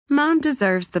Mom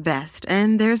deserves the best,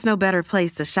 and there's no better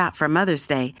place to shop for Mother's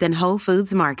Day than Whole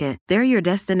Foods Market. They're your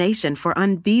destination for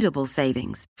unbeatable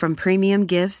savings, from premium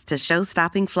gifts to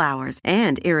show-stopping flowers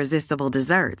and irresistible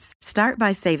desserts. Start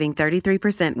by saving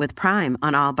 33% with Prime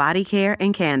on all body care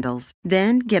and candles.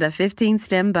 Then get a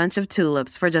 15-stem bunch of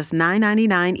tulips for just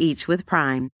 $9.99 each with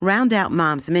Prime. Round out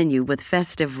Mom's menu with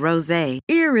festive rosé,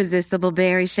 irresistible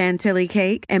berry chantilly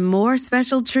cake, and more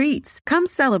special treats. Come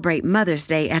celebrate Mother's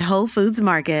Day at Whole Foods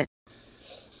Market.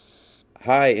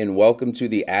 Hi, and welcome to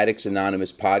the Addicts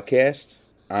Anonymous podcast.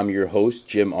 I'm your host,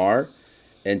 Jim R.,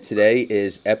 and today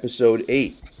is episode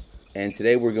 8. And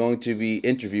today we're going to be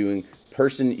interviewing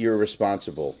Person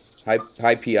Irresponsible.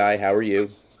 Hi, PI, how are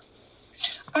you?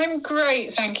 I'm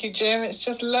great, thank you, Jim. It's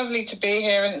just lovely to be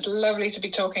here, and it's lovely to be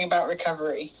talking about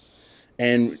recovery.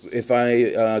 And if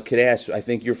I could ask, I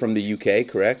think you're from the UK,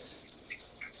 correct?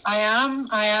 I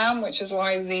am, which is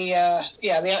why the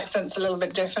accent's a little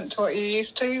bit different to what you're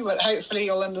used to, but hopefully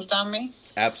you'll understand me.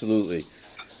 Absolutely.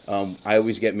 I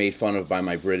always get made fun of by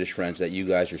my British friends that you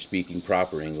guys are speaking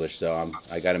proper English, so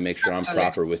I got to make sure Absolutely. I'm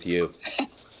proper with you.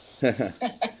 Yeah.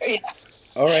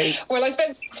 All right. Well, I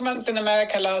spent 6 months in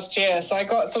America last year, so I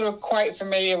got sort of quite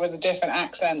familiar with the different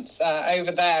accents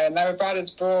over there, and they were about as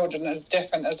broad and as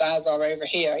different as ours are over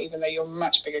here, even though you're a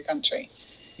much bigger country.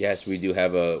 Yes, we do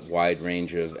have a wide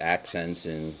range of accents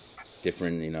and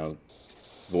different,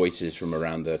 voices from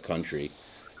around the country.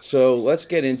 So let's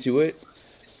get into it.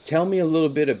 Tell me a little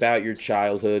bit about your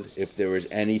childhood, if there was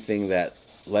anything that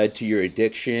led to your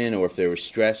addiction or if there was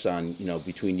stress on,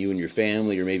 between you and your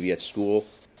family or maybe at school.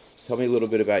 Tell me a little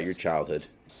bit about your childhood.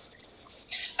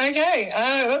 Okay,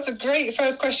 that's a great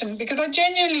first question because I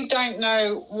genuinely don't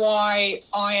know why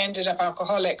I ended up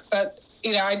alcoholic, but,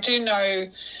 I do know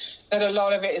that a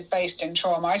lot of it is based in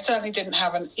trauma. I certainly didn't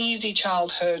have an easy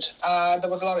childhood. There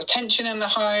was a lot of tension in the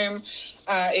home.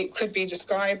 It could be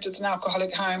described as an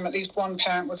alcoholic home. At least one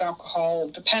parent was alcohol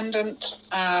dependent.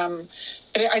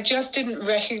 But I just didn't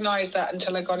recognize that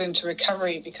until I got into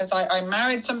recovery because I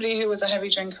married somebody who was a heavy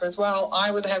drinker as well.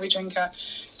 I was a heavy drinker.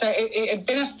 So it had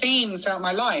been a theme throughout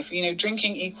my life,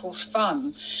 drinking equals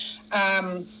fun.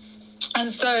 And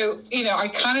so, I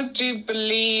kind of do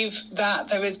believe that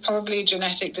there is probably a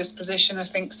genetic disposition. I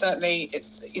think certainly,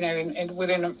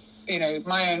 within,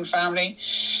 my own family.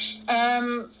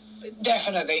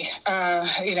 Definitely.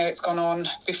 It's gone on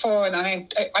before, and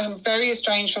I'm very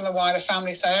estranged from the wider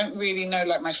family, so I don't really know,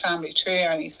 my family tree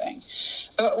or anything.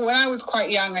 But when I was quite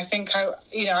young, I think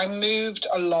I moved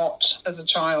a lot as a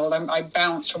child. I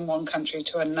bounced from one country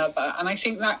to another. And I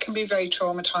think that can be very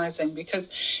traumatizing because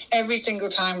every single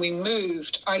time we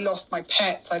moved, I lost my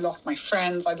pets, I lost my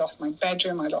friends, I lost my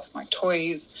bedroom, I lost my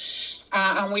toys.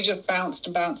 And we just bounced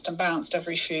and bounced and bounced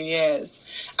every few years.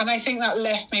 And I think that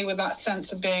left me with that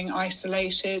sense of being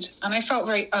isolated. And I felt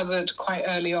very othered quite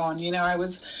early on. I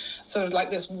was sort of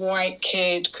like this white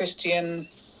kid, Christian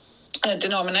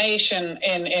denomination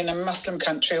in a Muslim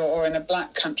country or in a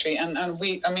black country. And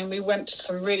we went to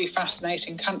some really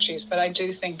fascinating countries, but I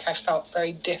do think I felt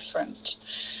very different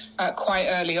quite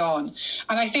early on.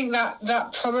 And I think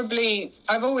that probably,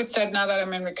 I've always said now that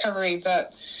I'm in recovery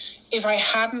that if I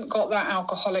hadn't got that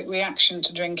alcoholic reaction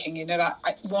to drinking, that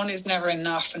one is never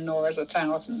enough and nor is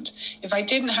 1,000. If I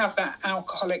didn't have that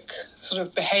alcoholic sort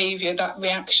of behavior, that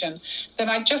reaction, then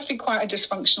I'd just be quite a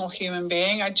dysfunctional human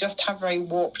being. I'd just have very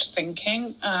warped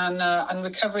thinking, and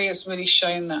recovery has really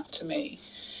shown that to me.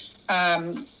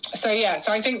 So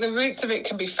I think the roots of it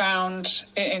can be found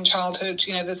in childhood,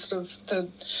 the sort of the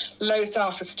low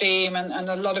self-esteem and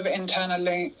a lot of it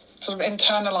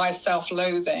internalized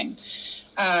self-loathing.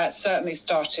 Certainly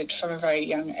started from a very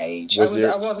young age. I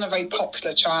wasn't a very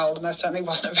popular child, and I certainly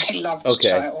wasn't a very loved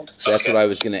child. That's what I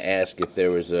was going to ask, if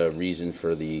there was a reason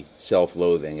for the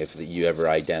self-loathing, if you ever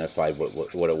identified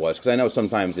what it was. Because I know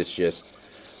sometimes it's just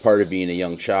part of being a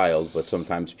young child, but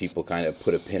sometimes people kind of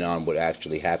put a pin on what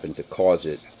actually happened to cause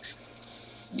it.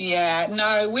 Yeah,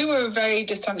 no, we were very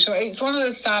dysfunctional. It's one of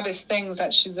the saddest things,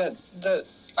 actually, that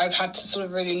I've had to sort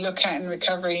of really look at in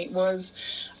recovery was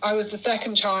I was the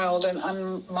second child,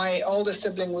 and my older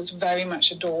sibling was very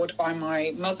much adored by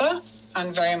my mother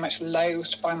and very much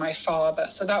loathed by my father.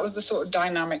 So that was the sort of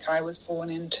dynamic I was born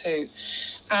into.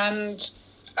 And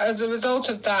as a result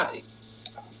of that,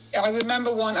 I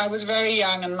remember I was very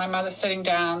young and my mother sitting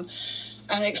down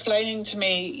and explaining to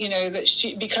me,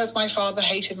 that because my father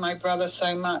hated my brother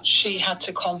so much, she had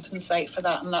to compensate for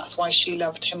that, and that's why she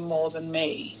loved him more than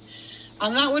me.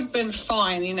 And that would have been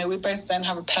fine. We both then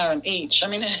have a parent each. I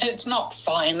mean, it's not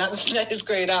fine. That's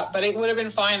screwed up. But it would have been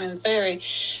fine in theory.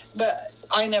 But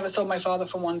I never saw my father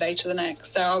from one day to the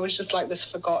next. So I was just like this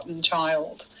forgotten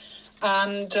child.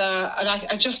 And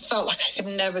I just felt like I could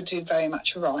never do very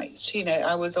much right. You know,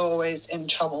 I was always in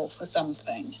trouble for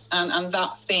something. And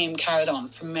that theme carried on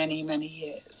for many, many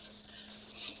years.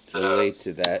 To relate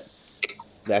to that,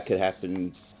 that could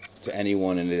happen to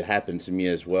anyone, and it happened to me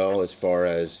as well, as far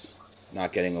as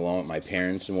not getting along with my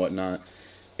parents and whatnot.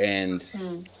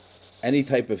 And any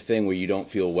type of thing where you don't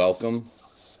feel welcome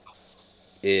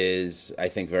is, I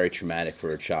think, very traumatic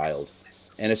for a child.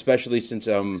 And especially since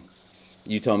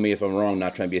you tell me if I'm wrong,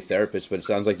 not trying to be a therapist, but it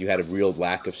sounds like you had a real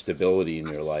lack of stability in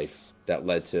your life that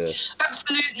led to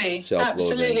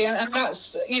absolutely. And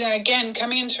that's, you know, again,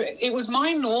 coming into it, it was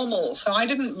my normal, so I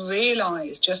didn't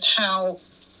realize just how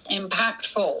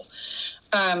impactful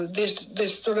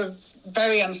this sort of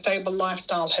very unstable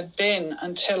lifestyle had been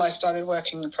until I started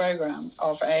working the program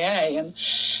of AA. And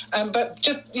but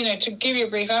just, you know, to give you a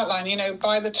brief outline, you know,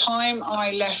 by the time I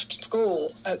left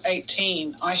school at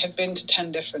 18, I had been to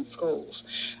 10 different schools.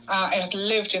 I had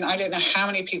lived in I don't know how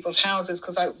many people's houses,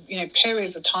 because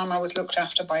periods of time I was looked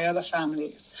after by other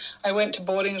families. I went to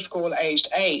boarding school aged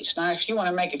 8. Now, if you want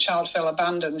to make a child feel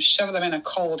abandoned, shove them in a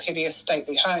cold, hideous,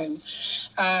 stately home.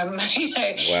 Wow.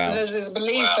 There's this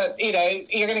belief that, you know,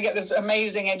 you're going to get this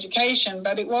amazing education,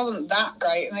 but it wasn't that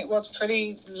great, and it was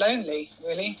pretty lonely,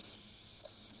 really.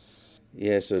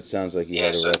 Yeah, so it sounds like you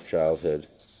had a rough childhood.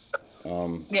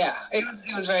 Yeah, it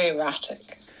was very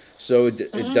erratic. So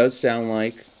it does sound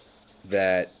like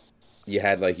that you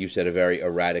had, like you said, a very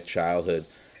erratic childhood.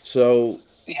 So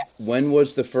when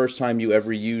was the first time you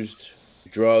ever used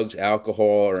drugs, alcohol,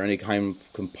 or any kind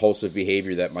of compulsive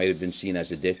behavior that might have been seen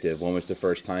as addictive? When was the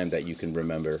first time that you can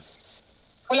remember?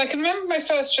 Well, I can remember my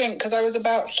first drink because I was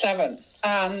about 7.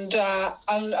 And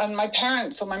my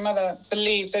parents or my mother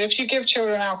believed that if you give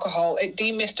children alcohol, it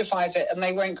demystifies it and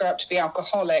they won't grow up to be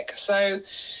alcoholic. So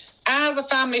as a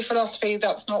family philosophy,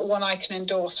 that's not one I can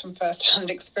endorse from first-hand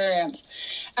experience.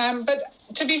 But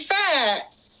to be fair,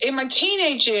 in my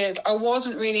teenage years, I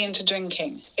wasn't really into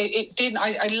drinking.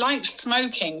 I liked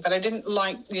smoking, but I didn't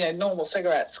like, you know, normal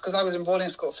cigarettes because I was in boarding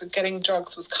school. So getting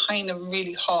drugs was kind of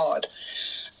really hard.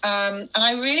 And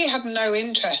I really had no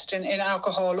interest in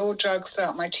alcohol or drugs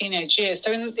throughout my teenage years.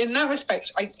 So in that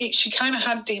respect, she kind of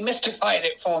had demystified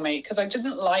it for me because I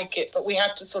didn't like it, but we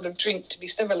had to sort of drink to be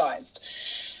civilized.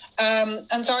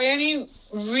 And so I only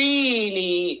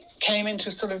really came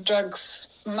into sort of drugs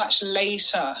much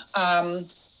later. I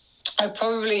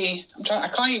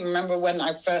can't even remember when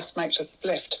I first smoked a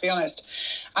spliff, to be honest.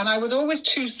 And I was always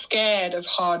too scared of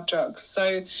hard drugs.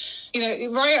 So, you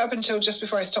know, right up until just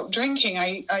before I stopped drinking,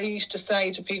 I used to say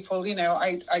to people, you know,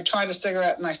 I tried a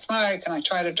cigarette and I smoke, and I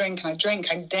tried a drink and I drink.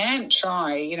 I daren't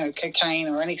try, you know, cocaine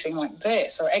or anything like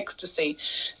this, or ecstasy.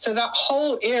 So that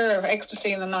whole era of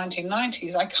ecstasy in the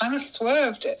 1990s, I kind of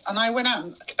swerved it. And I went out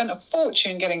and spent a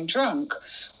fortune getting drunk,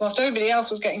 whilst everybody else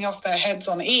was getting off their heads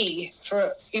on E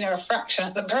for, you know, a fraction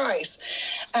of the price.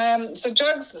 So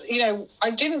drugs, you know,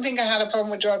 I didn't think I had a problem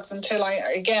with drugs until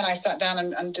I sat down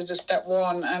and did a step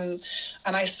 1, and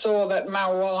I saw that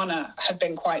marijuana had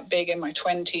been quite big in my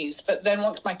 20s. But then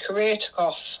once my career took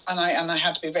off and I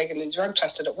had to be regularly drug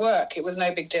tested at work, it was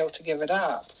no big deal to give it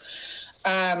up.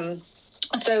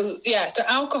 So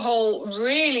alcohol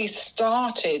really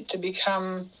started to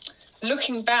become...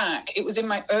 Looking back, it was in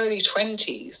my early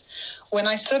 20s when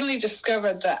I suddenly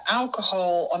discovered that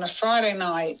alcohol on a Friday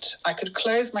night, I could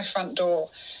close my front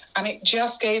door and it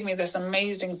just gave me this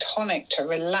amazing tonic to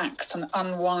relax and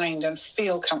unwind and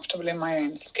feel comfortable in my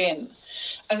own skin.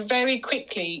 And very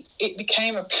quickly, it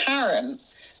became apparent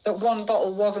that one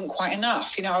bottle wasn't quite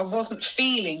enough. You know, I wasn't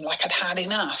feeling like I'd had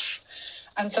enough.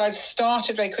 And so I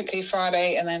started very quickly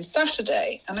Friday and then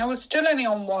Saturday, and I was still only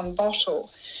on one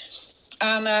bottle.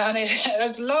 And I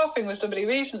was laughing with somebody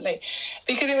recently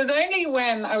because it was only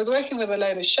when I was working with a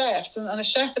load of chefs and a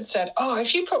chef had said, oh,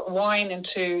 if you put wine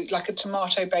into like a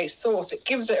tomato-based sauce, it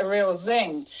gives it a real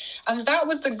zing. And that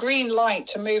was the green light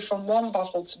to move from one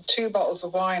bottle to 2 bottles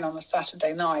of wine on a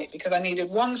Saturday night, because I needed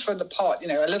one for the pot, you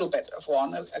know, a little bit of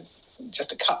one,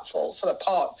 just a cupful for the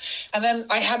pot. And then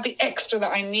I had the extra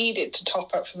that I needed to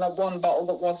top up from that one bottle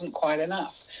that wasn't quite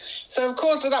enough. So, of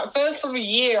course, for that first sort of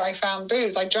year I found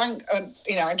booze, I drank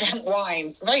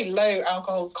wine, very low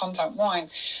alcohol content wine,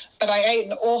 but I ate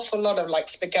an awful lot of like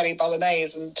spaghetti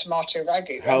bolognese and tomato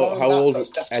ragu, how all that old, sort of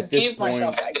stuff, to give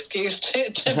myself that excuse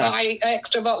to buy an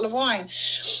extra bottle of wine.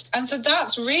 And so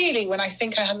that's really when I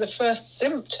think I had the first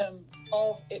symptoms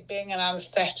of it being an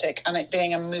anesthetic and it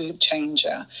being a mood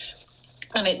changer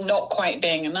and it not quite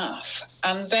being enough.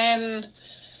 And then...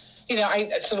 you know,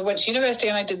 I sort of went to university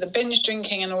and I did the binge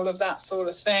drinking and all of that sort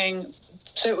of thing.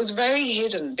 So it was very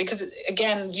hidden because,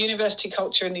 again, university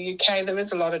culture in the UK, there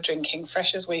is a lot of drinking.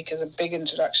 Freshers' Week is a big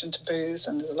introduction to booze,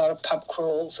 and there's a lot of pub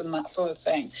crawls and that sort of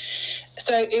thing.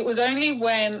 So it was only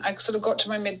when I sort of got to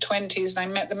my mid-20s and I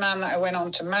met the man that I went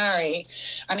on to marry,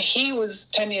 and he was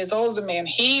 10 years older than me, and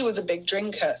he was a big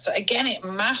drinker. So again, it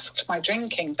masked my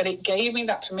drinking, but it gave me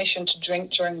that permission to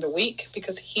drink during the week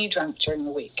because he drank during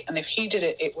the week. And if he did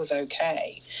it, it was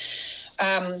okay.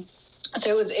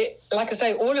 So like I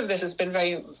say, all of this has been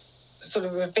very sort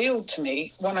of revealed to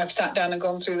me when I've sat down and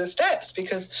gone through the steps,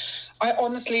 because I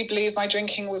honestly believe my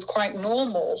drinking was quite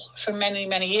normal for many,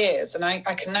 many years. And I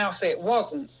can now say it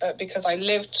wasn't, but because I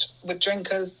lived with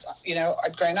drinkers,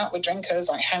 I'd grown up with drinkers,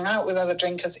 I hung out with other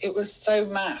drinkers, it was so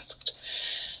masked.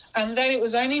 And then it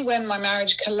was only when my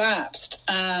marriage collapsed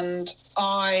and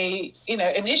I,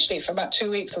 initially for about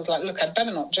 2 weeks, I was like, look, I'd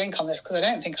better not drink on this because I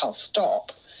don't think I'll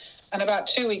stop. And about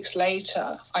 2 weeks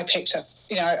later, I picked up,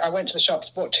 I went to the shops,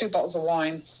 bought 2 bottles of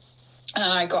wine,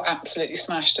 and I got absolutely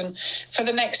smashed. And for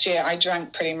the next year, I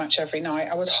drank pretty much every night.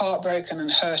 I was heartbroken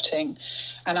and hurting,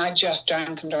 and I just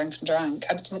drank and drank and drank.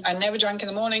 I never drank in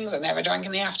the mornings. I never drank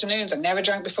in the afternoons. I never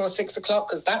drank before 6 o'clock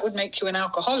because that would make you an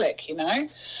alcoholic, And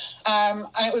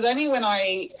it was only when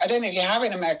I don't know if you have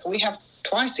in America, we have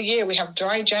twice a year, we have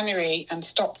Dry January and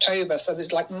Stoptober. So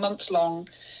there's like months-long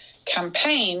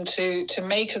campaign to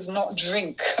make us not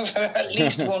drink for at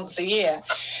least once a year.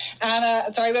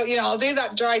 And so I thought, I'll do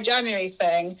that Dry January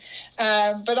thing.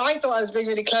 But I thought I was being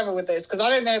really clever with this because I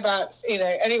don't know about,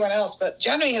 anyone else, but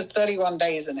January has 31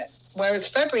 days in it, whereas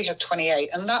February has 28,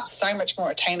 and that's so much more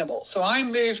attainable. So I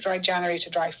moved Dry January to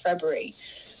Dry February.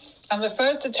 And the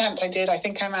first attempt I did, I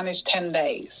think I managed 10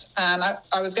 days. And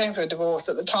I was going through a divorce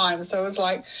at the time. So I was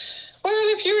like, well,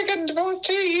 if you were getting divorced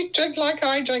too, you'd drink like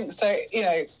I drink. So,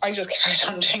 I just carried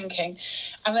on drinking.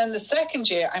 And then the second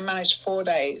year, I managed 4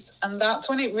 days. And that's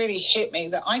when it really hit me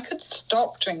that I could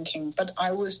stop drinking, but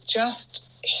I was just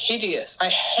hideous. I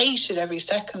hated every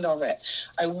second of it.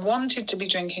 I wanted to be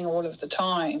drinking all of the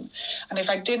time. And if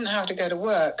I didn't have to go to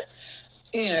work,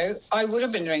 I would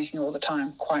have been drinking all the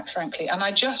time, quite frankly. And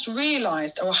I just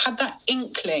realised, or had that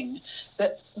inkling,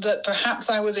 that perhaps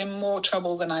I was in more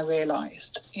trouble than I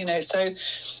realised. So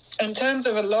in terms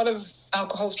of a lot of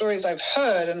alcohol stories I've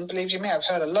heard, and believe you me, I've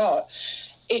heard a lot,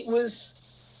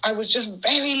 I was just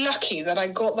very lucky that I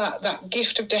got that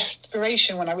gift of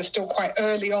desperation when I was still quite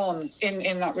early on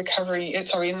in that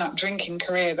in that drinking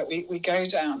career that we go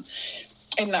down.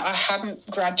 In that I hadn't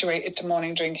graduated to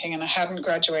morning drinking and I hadn't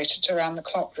graduated to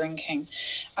around-the-clock drinking.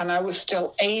 And I was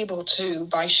still able to,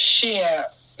 by sheer,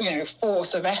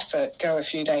 force of effort, go a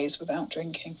few days without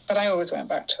drinking. But I always went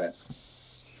back to it.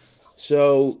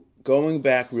 So going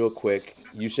back real quick,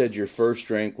 you said your first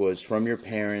drink was from your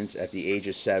parents at the age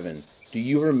of 7. Do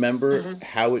you remember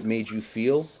how it made you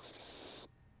feel?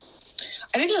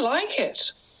 I didn't like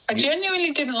it. I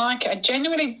genuinely didn't like it. I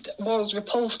genuinely was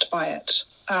repulsed by it.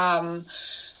 And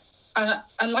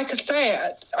like I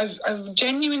say, I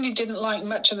genuinely didn't like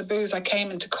much of the booze I came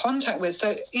into contact with.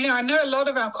 So, I know a lot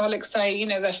of alcoholics say,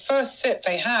 their first sip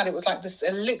they had, it was like this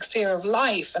elixir of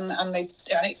life and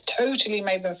it totally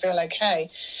made them feel okay.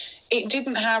 It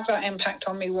didn't have that impact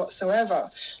on me whatsoever.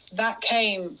 That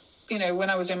came, when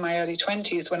I was in my early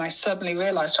 20s, when I suddenly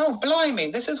realised, oh, blimey,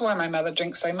 this is why my mother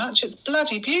drinks so much. It's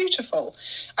bloody beautiful.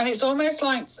 And it's almost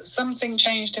like something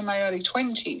changed in my early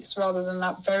 20s rather than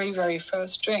that very, very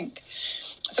first drink.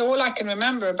 So all I can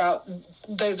remember about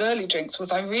those early drinks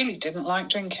was I really didn't like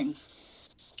drinking.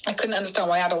 I couldn't understand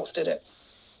why adults did it.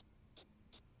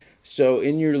 So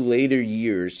in your later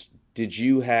years, did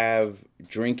you have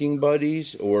drinking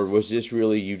buddies, or was this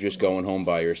really you just going home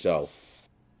by yourself?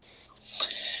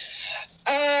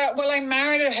 Well, I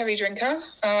married a heavy drinker,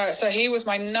 so he was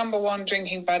my number one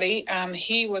drinking buddy, and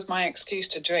he was my excuse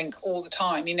to drink all the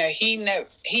time.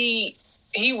 He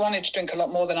wanted to drink a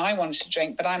lot more than I wanted to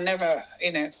drink, but I never,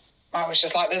 I was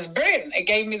just like, this is brilliant. It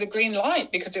gave me the green light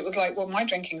because it was like, well, my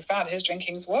drinking's bad, his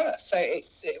drinking's worse. So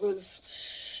it was,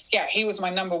 he was my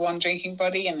number one drinking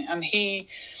buddy, and he,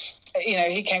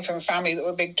 he came from a family that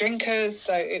were big drinkers,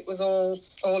 so it was all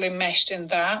enmeshed in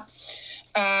that.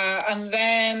 And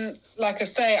then, like I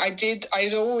say,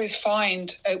 I'd always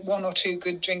find one or two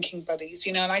good drinking buddies,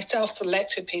 and I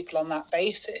self-selected people on that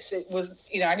basis. It was,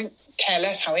 I didn't care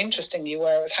less how interesting you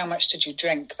were, it was how much did you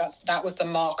drink. That was the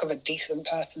mark of a decent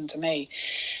person to me.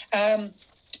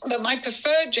 But my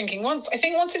preferred drinking, once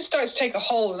it started to take a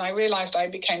hold and I realised I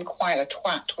became quite a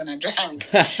twat when I drank,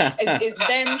 it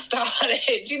then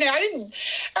started, you know,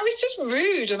 I was just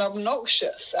rude and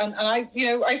obnoxious. And I, you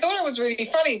know, I thought I was really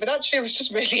funny, but actually I was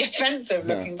just really offensive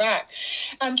looking back.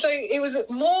 And so it was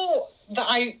more that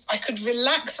I could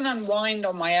relax and unwind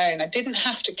on my own. I didn't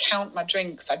have to count my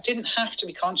drinks. I didn't have to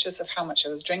be conscious of how much I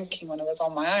was drinking when I was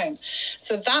on my own.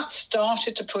 So that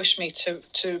started to push me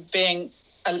to being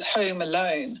home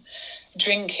alone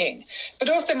drinking. But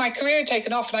also my career had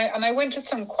taken off, and I went to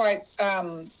some quite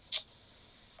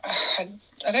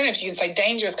I don't know if you can say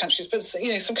dangerous countries, but,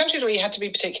 you know, some countries where you had to be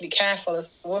particularly careful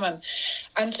as a woman.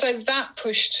 And so that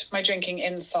pushed my drinking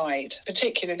inside,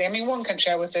 particularly. I mean, one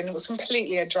country I was in, it was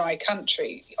completely a dry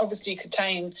country. Obviously, you could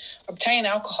obtain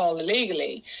alcohol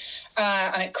illegally,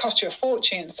 and it cost you a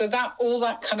fortune. So all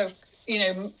that kind of, you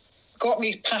know, got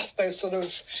me past those sort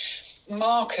of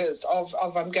markers of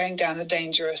I'm going down a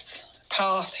dangerous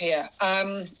path here,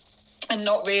 and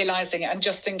not realising it and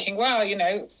just thinking, well, you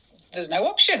know, there's no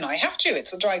option. I have to.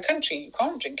 It's a dry country. You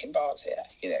can't drink in bars here,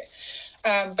 you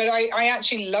know. But I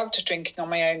actually loved drinking on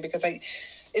my own because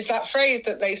it's that phrase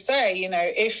that they say, you know,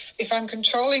 if I'm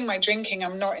controlling my drinking,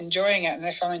 I'm not enjoying it. And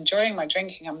if I'm enjoying my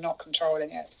drinking, I'm not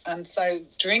controlling it. And so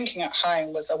drinking at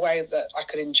home was a way that I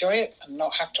could enjoy it and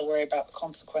not have to worry about the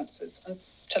consequences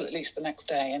until at least the next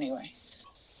day anyway.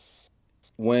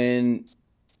 When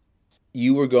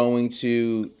you were going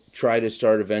to try to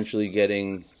start eventually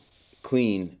getting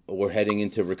clean or heading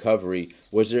into recovery,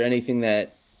 was there anything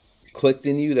that clicked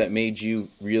in you that made you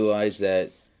realize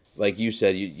that, like you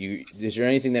said, is there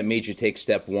anything that made you take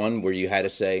step one where you had to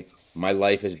say, my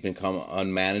life has become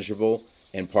unmanageable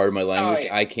and part of my language,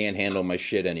 I can't handle my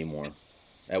shit anymore?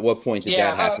 At what point did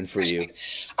that happen for you?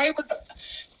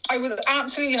 I was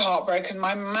absolutely heartbroken.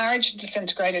 My marriage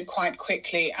disintegrated quite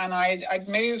quickly, and I'd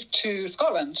moved to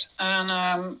Scotland, and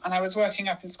I was working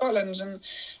up in Scotland, and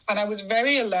I was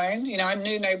very alone. You know, I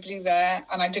knew nobody there,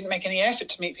 and I didn't make any effort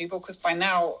to meet people because by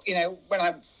now, you know,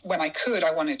 when I could,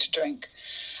 I wanted to drink.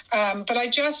 But I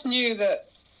just knew that,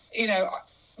 you know,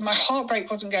 my heartbreak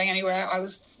wasn't going anywhere. I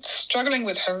was struggling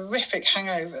with horrific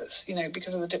hangovers, you know,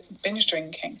 because of the binge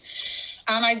drinking.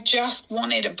 And I just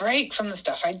wanted a break from the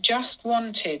stuff. I just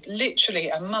wanted literally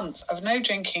a month of no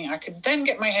drinking. I could then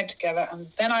get my head together and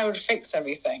then I would fix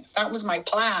everything. That was my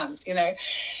plan, you know.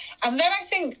 And then I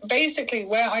think basically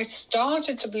where I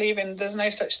started to believe in there's no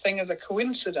such thing as a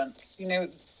coincidence, you know,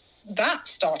 that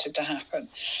started to happen.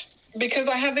 Because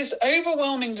I had this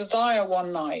overwhelming desire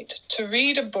one night to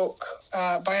read a book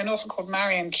by an author called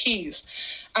Marian Keyes.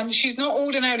 And she's not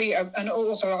ordinarily an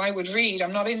author I would read.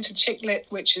 I'm not into chick lit,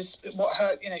 which is what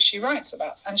she writes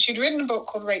about. And she'd written a book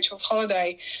called Rachel's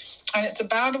Holiday. And it's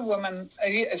about a woman,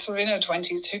 sort of in her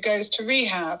 20s, who goes to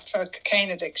rehab for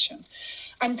cocaine addiction.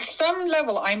 And some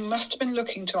level I must have been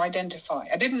looking to identify.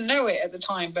 I didn't know it at the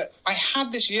time, but I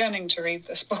had this yearning to read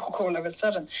this book all of a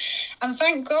sudden. And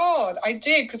thank God I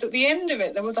did, because at the end of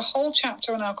it, there was a whole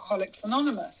chapter on Alcoholics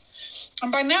Anonymous.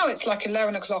 And by now it's like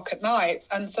 11 o'clock at night.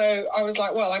 And so I was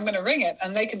like, well, I'm going to ring it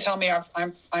and they can tell me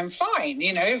I'm fine,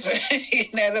 you know,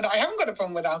 that I haven't got a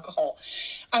problem with alcohol.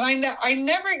 And I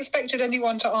never expected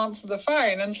anyone to answer the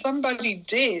phone, and somebody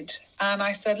did. And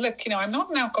I said, look, you know, I'm not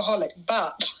an alcoholic,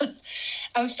 but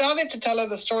I started to tell her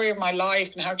the story of my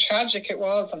life and how tragic it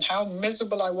was and how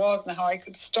miserable I was and how I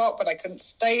could stop, but I couldn't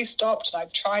stay stopped. And I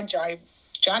tried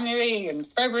January and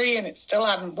February and it still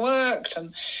hadn't worked.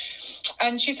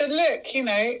 And she said, look, you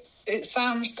know, it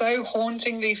sounds so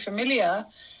hauntingly familiar.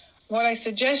 What I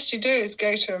suggest you do is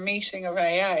go to a meeting of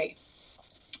AA.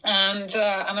 And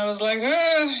I was like,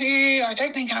 I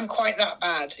don't think I'm quite that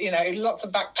bad. You know, lots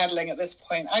of backpedaling at this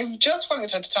point. I just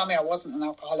wanted her to tell me I wasn't an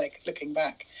alcoholic looking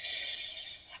back.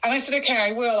 And I said, okay,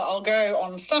 I will. I'll go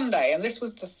on Sunday. And this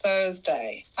was the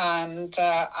Thursday.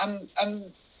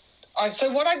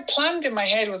 So what I'd planned in my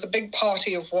head was a big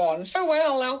party of one.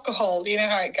 Farewell, alcohol. You know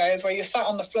how it goes, where you sat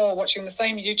on the floor watching the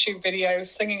same YouTube videos,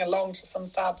 singing along to some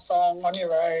sad song on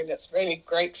your own. It's really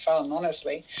great fun,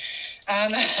 honestly.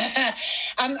 And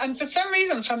and for some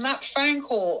reason, from that phone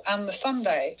call and the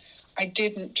Sunday, I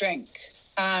didn't drink.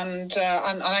 And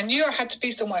I knew I had to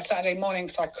be somewhere Saturday morning,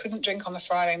 so I couldn't drink on the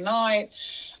Friday night.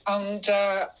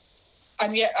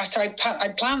 And yet,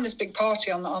 I'd planned this big party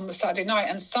on the Saturday night,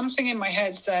 and something in my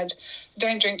head said,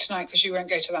 don't drink tonight because you won't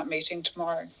go to that meeting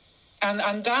tomorrow.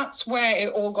 And that's where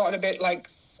it all got a bit like,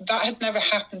 that had never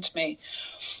happened to me.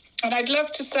 And I'd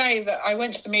love to say that I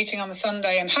went to the meeting on the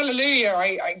Sunday and hallelujah,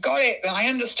 I got it and I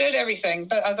understood everything.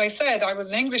 But as I said, I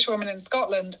was an English woman in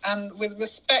Scotland, and with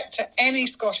respect to any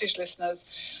Scottish listeners,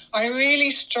 I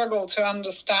really struggled to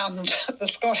understand the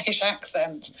Scottish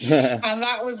accent. And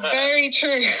that was very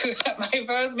true at my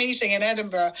first meeting in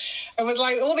Edinburgh. It was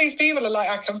like all these people are like,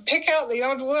 I can pick out the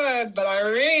odd word, but I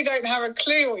really don't have a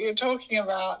clue what you're talking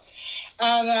about.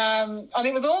 And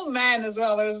it was all men as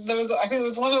well. There was I think there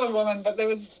was one other woman, but it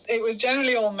was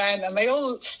generally all men, and they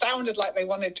all sounded like they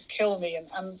wanted to kill me.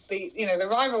 And the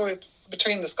rivalry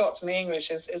between the Scots and the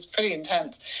English is pretty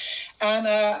intense. And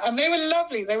they were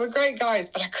lovely. They were great guys,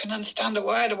 but I couldn't understand a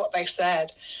word of what they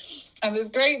said. And this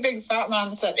great big fat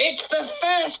man said, "It's the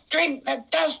first drink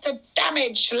that does the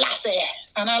damage, lassie."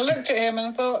 And I looked at him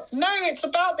and thought, no, it's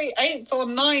about the 8th or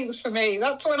 9th for me.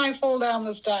 That's when I fall down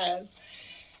the stairs.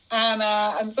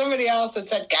 And somebody else had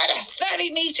said, "Go to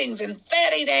 30 meetings in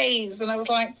 30 days." And I was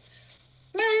like,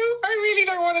 no, I really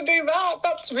don't want to do that.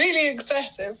 That's really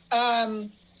excessive.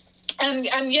 And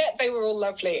yet they were all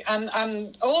lovely. And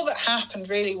all that happened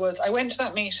really was I went to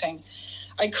that meeting.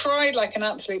 I cried like an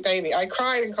absolute baby. I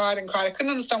cried and cried and cried. I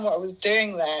couldn't understand what I was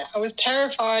doing there. I was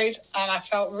terrified, and I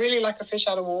felt really like a fish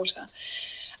out of water.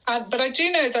 But I do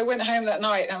know as I went home that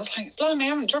night, and I was like, blimey, I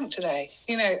haven't drunk today.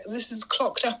 This is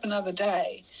clocked up another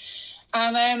day.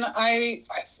 And then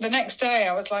the next day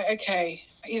I was like, okay,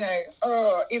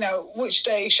 which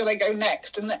day should I go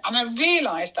next? And I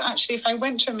realised that actually if I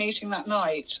went to a meeting that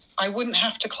night, I wouldn't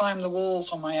have to climb the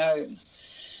walls on my own.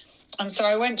 And so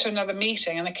I went to another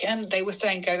meeting, and again, they were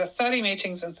saying go to 30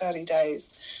 meetings in 30 days.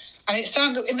 And it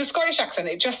sounded, in the Scottish accent,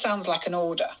 it just sounds like an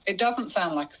order. It doesn't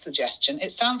sound like a suggestion.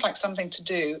 It sounds like something to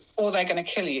do, or they're going to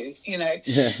kill you,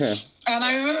 And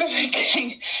I remember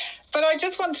thinking, but I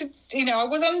just wanted, I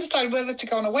was undecided whether to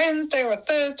go on a Wednesday or a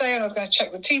Thursday, and I was going to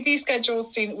check the TV schedule,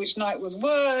 see which night was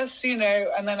worse, and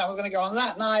then I was going to go on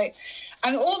that night.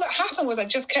 And all that happened was I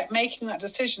just kept making that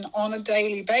decision on a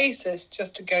daily basis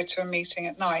just to go to a meeting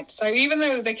at night. So even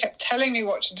though they kept telling me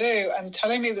what to do and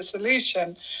telling me the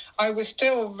solution, I was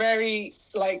still very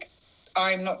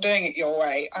I'm not doing it your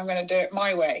way. I'm going to do it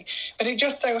my way. But it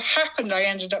just so happened I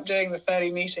ended up doing the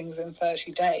 30 meetings in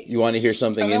 30 days. You want to hear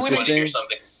something interesting?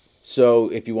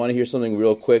 So if you want to hear something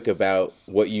real quick about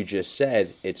what you just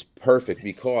said, it's perfect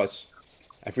because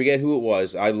I forget who it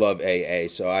was. I love AA,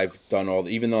 so I've done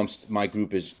even though my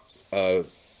group is a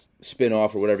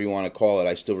spin-off or whatever you want to call it,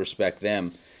 I still respect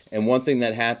them. And one thing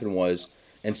that happened was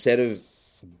instead of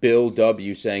Bill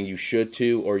W. saying you should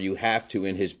to or you have to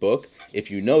in his book, if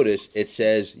you notice, it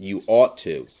says you ought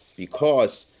to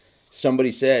because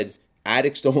somebody said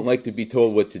addicts don't like to be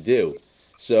told what to do.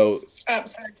 So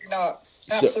absolutely not.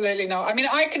 Absolutely not. I mean,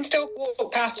 I can still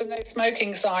walk past a no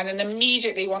smoking sign and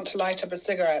immediately want to light up a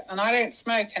cigarette, and I don't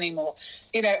smoke anymore.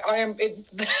 So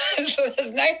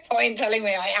there's no point telling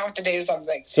me I have to do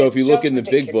something. So if you look in the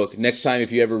big book, next time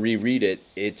if you ever reread it,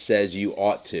 it says you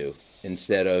ought to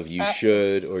instead of you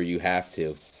should or you have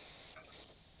to.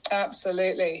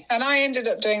 Absolutely. And I ended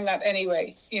up doing that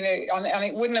anyway, and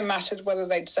it wouldn't have mattered whether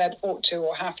they'd said ought to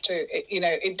or have to.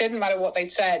 It didn't matter what they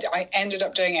said. I ended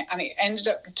up doing it, and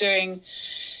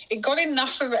it got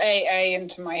enough of AA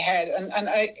into my head. And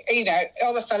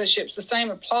other fellowships, the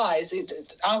same applies.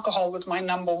 Alcohol was my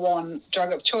number one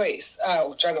drug of choice,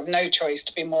 or drug of no choice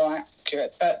to be more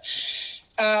accurate. But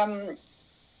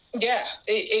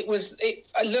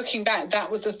looking back, that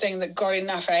was the thing that got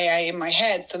enough AA in my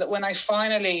head so that when I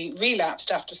finally relapsed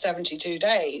after 72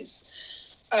 days,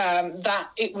 that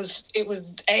it was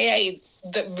AA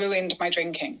that ruined my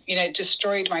drinking,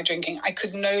 destroyed my drinking. I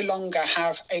could no longer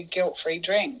have a guilt-free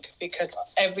drink because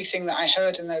everything that I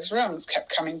heard in those rooms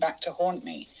kept coming back to haunt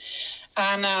me.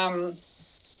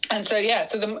 And so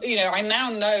I now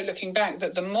know, looking back,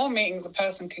 that the more meetings a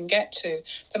person can get to,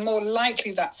 the more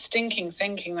likely that stinking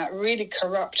thinking, that really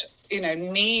corrupt,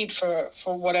 need for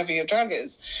whatever your drug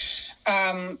is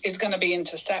going to be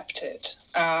intercepted.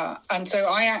 And so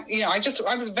I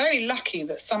was very lucky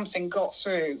that something got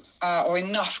through, or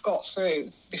enough got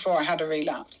through before I had a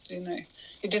relapse.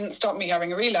 It didn't stop me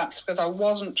having a relapse because I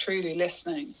wasn't truly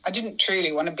listening. I didn't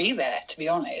truly want to be there, to be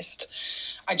honest.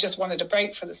 I just wanted a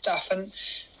break for the stuff. And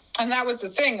that was the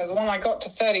thing, is when I got to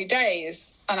 30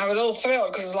 days and I was all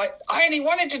thrilled because I only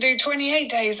wanted to do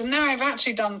 28 days and now I've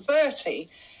actually done 30.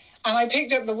 And I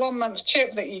picked up the 1 month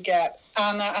chip that you get.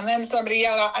 And then somebody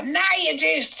yelled out, and now you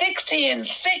do 60 and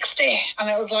 60. And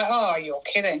it was like, oh, you're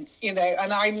kidding, And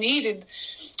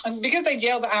and because they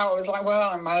yelled it out, I was like, well,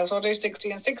 I might as well do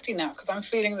 60 and 60 now because I'm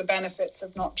feeling the benefits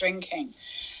of not drinking.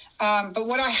 But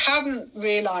what I hadn't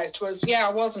realized was, I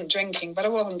wasn't drinking, but I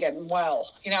wasn't getting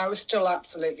well. I was still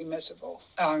absolutely miserable.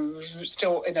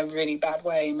 Still in a really bad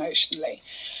way emotionally.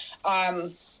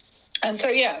 And so,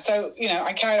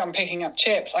 I carried on picking up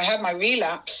chips. I had my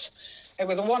relapse. It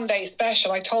was a one-day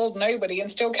special. I told nobody and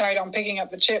still carried on picking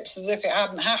up the chips as if it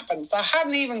hadn't happened. So I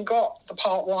hadn't even got the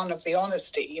part one of the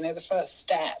honesty, the first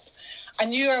step. I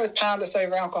knew I was powerless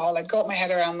over alcohol. I'd got my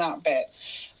head around that bit.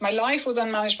 My life was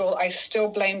unmanageable. I still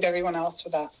blamed everyone else for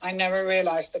that. I never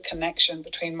realized the connection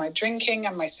between my drinking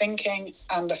and my thinking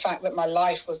and the fact that my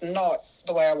life was not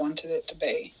the way I wanted it to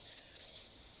be.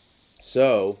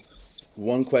 So,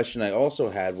 one question I also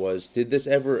had was,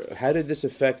 how did this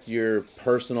affect your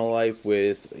personal life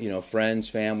with, friends,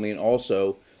 family, and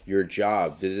also your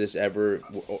job?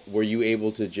 Were you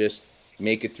able to just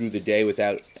make it through the day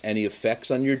without any effects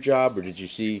on your job, or did you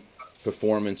see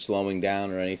performance slowing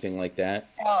down or anything like that?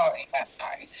 Oh, yeah.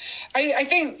 I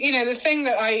think, the thing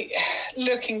that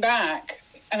looking back,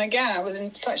 and again, I was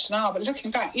in such denial, but looking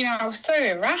back, I was so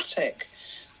erratic.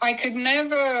 You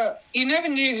never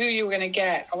knew who you were going to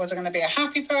get. Was I going to be a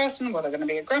happy person? Was I going to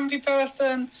be a grumpy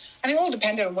person? And it all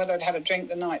depended on whether I'd had a drink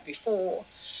the night before.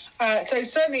 So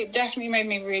certainly it definitely made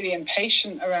me really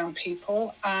impatient around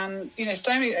people. And,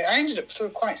 I ended up sort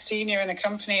of quite senior in a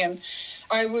company, and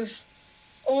I was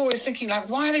always thinking, like,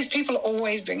 why are these people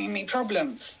always bringing me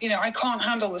problems? I can't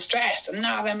handle the stress, and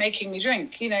now they're making me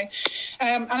drink,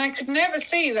 and I could never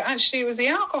see that actually it was the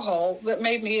alcohol that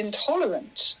made me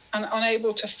intolerant and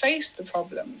unable to face the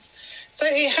problems. So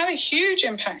it had a huge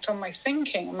impact on my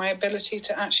thinking and my ability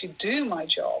to actually do my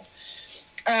job.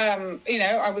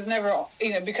 I was never,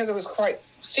 because I was quite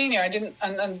senior, I didn't,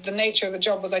 and the nature of the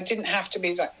job was I didn't have to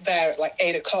be there at like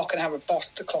 8 o'clock and have a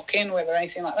boss to clock in with or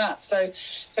anything like that. So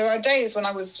there are days when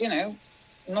I was,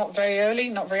 not very early,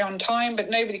 not very on time, but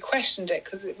nobody questioned it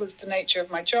because it was the nature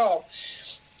of my job.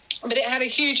 But it had a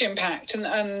huge impact, and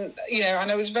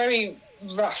I was very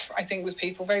rough, I think, with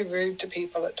people, very rude to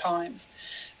people at times.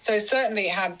 So certainly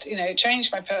it had,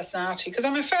 changed my personality, because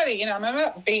I'm a fairly, I'm an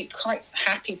upbeat, quite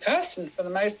happy person for the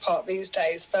most part these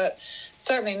days, but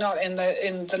certainly not in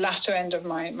the latter end of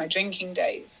my drinking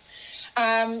days.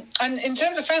 And in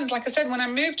terms of friends, like I said, when I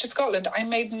moved to Scotland, I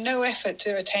made no effort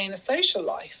to attain a social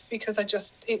life because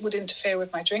it would interfere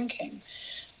with my drinking.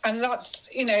 And that's,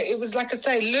 it was like I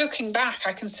say, looking back,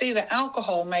 I can see that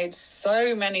alcohol made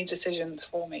so many decisions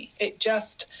for me. It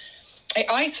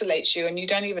isolates you and you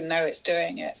don't even know it's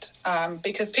doing it,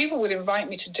 because people would invite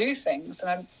me to do things.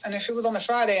 And if it was on a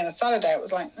Friday and a Saturday, it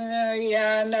was like,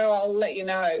 I'll let you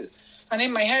know. And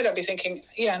in my head, I'd be thinking,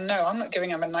 I'm not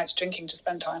giving up a night's drinking to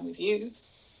spend time with you.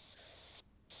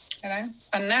 And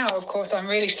now, of course, I'm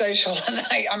really social and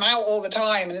I'm out all the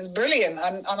time and it's brilliant.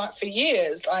 And for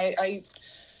years, I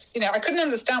couldn't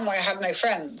understand why I had no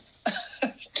friends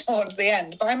towards the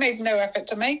end, but I made no effort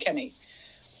to make any.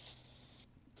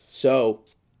 So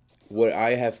what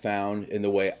I have found in the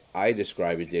way I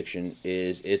describe addiction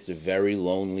is it's a very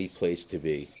lonely place to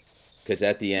be. Because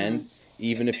at the end,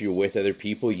 even if you're with other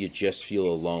people, you just feel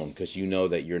alone because you know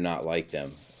that you're not like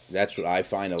them. That's what I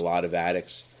find a lot of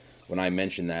addicts, when I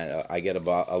mention that, I get a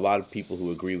lot of people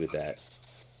who agree with that.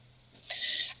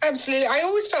 Absolutely. I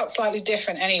always felt slightly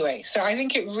different anyway. So I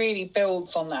think it really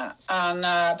builds on that. And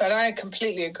but I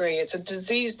completely agree. It's a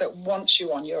disease that wants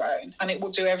you on your own, and it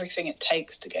will do everything it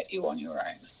takes to get you on your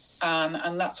own.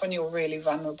 And that's when you're really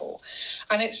vulnerable.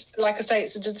 And it's, like I say,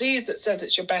 it's a disease that says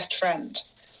it's your best friend.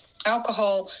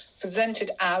 Alcohol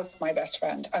presented as my best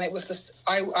friend. And it was this,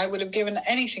 I would have given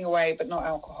anything away, but not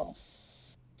alcohol.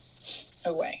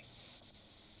 No way.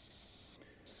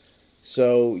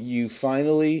 So you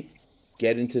finally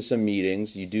get into some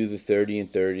meetings, you do the 30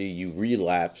 and 30, you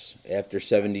relapse after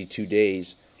 72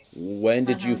 days. When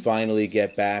did you finally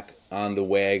get back on the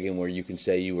wagon where you can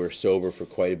say you were sober for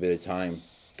quite a bit of time?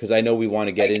 Because I know we want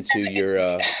to get into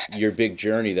your big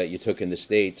journey that you took in the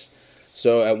States.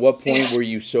 So at what point were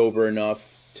you sober enough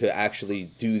to actually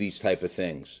do these type of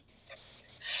things?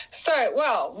 So,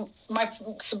 well, my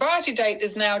sobriety date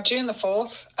is now June the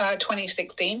 4th,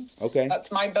 2016. Okay.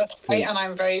 That's my birthday, and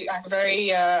I'm very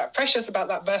precious about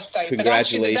that birthday. Congratulations. But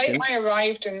actually, the date I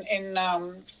arrived in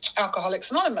Alcoholics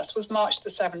Anonymous was March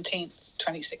the 17th,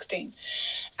 2016.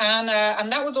 And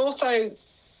that was also,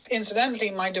 incidentally,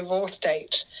 my divorce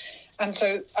date. And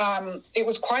so it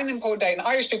was quite an important day. And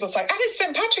Irish people say, and it's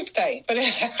St. Patrick's Day. But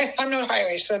I'm not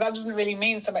Irish, so that doesn't really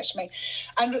mean so much to me.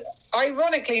 And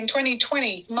ironically, in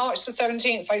 2020, March the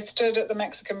 17th, I stood at the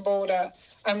Mexican border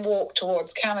and walk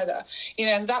towards Canada.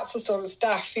 And that's the sort of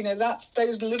stuff, that's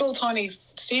those little tiny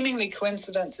seemingly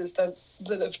coincidences that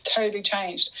have totally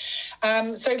changed.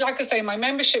 So like I say, my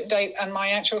membership date and my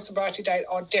actual sobriety date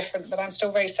are different, but I'm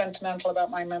still very sentimental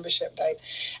about my membership date.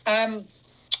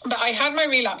 But I had my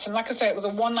relapse, and like I say, it was a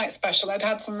one-night special. I'd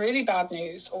had some really bad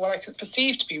news, or what I could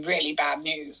perceive to be really bad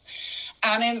news.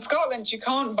 And in Scotland, you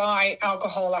can't buy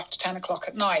alcohol after 10 o'clock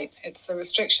at night. It's a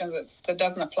restriction that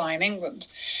doesn't apply in England.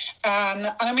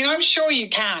 And I mean, I'm sure you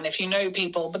can if you know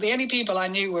people, but the only people I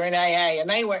knew were in AA, and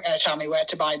they weren't going to tell me where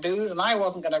to buy booze, and I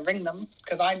wasn't going to ring them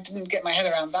because I didn't get my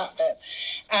head around that bit.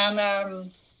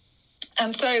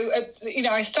 And so,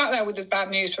 I sat there with this bad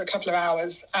news for a couple of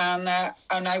hours, and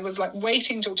I was like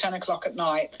waiting till 10 o'clock at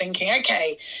night thinking,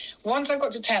 okay, once I've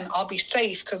got to 10, I'll be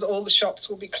safe because all the shops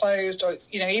will be closed, or,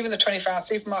 even the 24-hour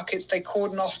supermarkets, they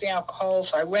cordon off the alcohol,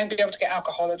 so I won't be able to get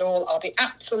alcohol at all. I'll be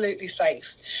absolutely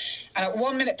safe. And at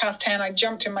 1 minute past 10, I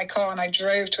jumped in my car and I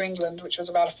drove to England, which was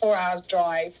about a 4 hours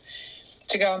drive,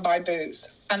 to go and buy booze.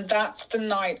 And that's the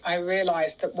night I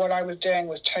realised that what I was doing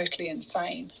was totally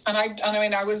insane. And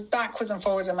I was backwards and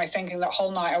forwards in my thinking that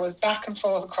whole night. I was back and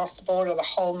forth across the border the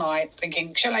whole night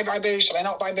thinking, shall I buy booze? Shall I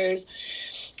not buy booze?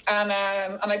 And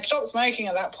I'd stopped smoking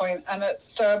at that point. And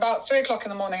so about 3 o'clock in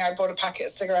the morning, I bought a packet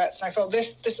of cigarettes. And I thought,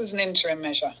 this is an interim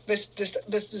measure. This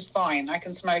is fine. I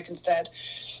can smoke instead.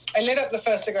 I lit up the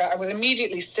first cigarette. I was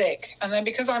immediately sick. And then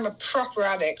because I'm a proper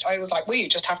addict, I was like, well, you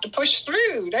just have to push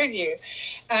through, don't you?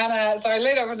 And so I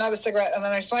lit up another cigarette, and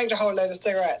then I smoked a whole load of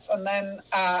cigarettes. And then,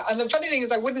 and the funny thing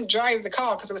is I wouldn't drive the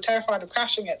car because I was terrified of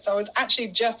crashing it. So I was actually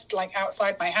just like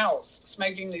outside my house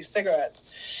smoking these cigarettes.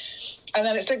 And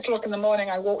then at 6 o'clock in the morning,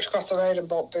 I walked across the road and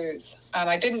bought booze. And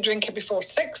I didn't drink it before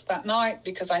 6 that night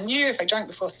because I knew if I drank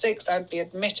before 6, I'd be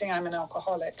admitting I'm an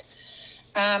alcoholic.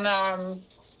 And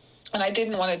I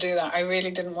didn't want to do that. I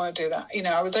really didn't want to do that.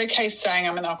 I was okay saying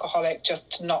I'm an alcoholic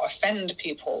just to not offend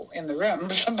people in the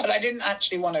rooms, but I didn't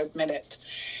actually want to admit it.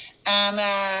 And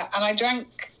I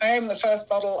opened the first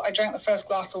bottle. I drank the first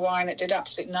glass of wine. It did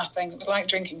absolutely nothing. It was like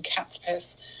drinking cat's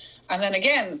piss. And then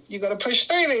again, you've got to push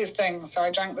through these things. So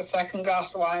I drank the second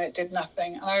glass of wine. It did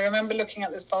nothing. And I remember looking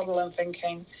at this bottle and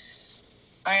thinking,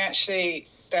 I actually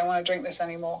don't want to drink this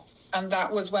anymore. And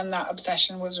that was when that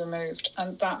obsession was removed,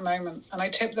 and that moment. And I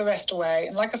tipped the rest away.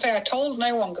 And like I say, I told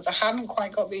no one because I hadn't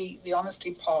quite got the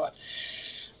honesty part.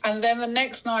 And then the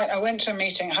next night I went to a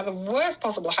meeting. I had the worst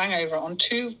possible hangover on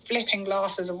 2 flipping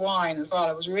glasses of wine as well.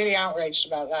 I was really outraged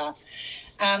about that.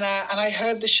 And I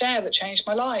heard the share that changed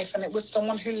my life. And it was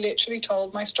someone who literally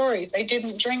told my story. They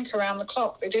didn't drink around the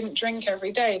clock. They didn't drink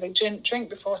every day. They didn't drink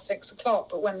before 6 o'clock.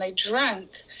 But when they drank,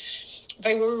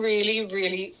 they were really,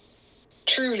 really,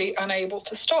 truly unable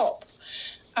to stop.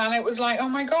 And it was like, oh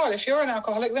my God, if you're an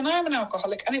alcoholic, then I'm an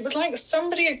alcoholic. And it was like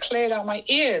somebody had cleared out my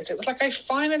ears. It was like I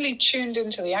finally tuned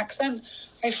into the accent.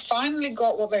 I finally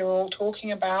got what they were all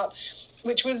talking about,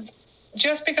 which was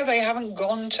just because I haven't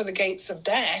gone to the gates of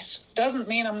death doesn't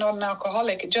mean I'm not an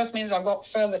alcoholic. It just means I've got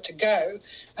further to go,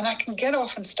 and I can get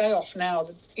off and stay off now,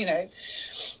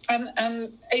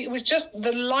 And it was just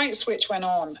the light switch went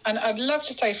on. And I'd love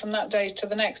to say from that day to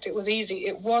the next, it was easy.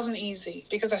 It wasn't easy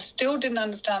because I still didn't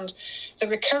understand that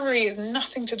recovery is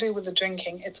nothing to do with the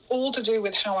drinking. It's all to do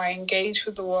with how I engage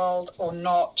with the world or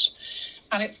not.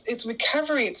 And it's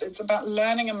recovery. It's about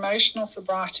learning emotional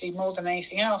sobriety more than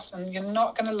anything else. And you're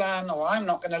not going to learn, or I'm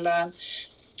not going to learn,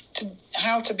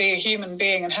 how to be a human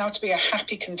being and how to be a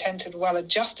happy, contented,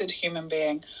 well-adjusted human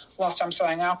being whilst I'm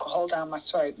throwing alcohol down my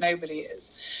throat. Nobody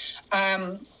is.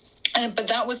 But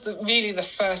that was really the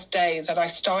first day that I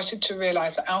started to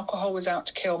realise that alcohol was out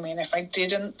to kill me. And if I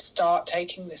didn't start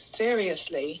taking this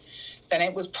seriously, then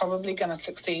it was probably going to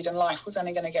succeed and life was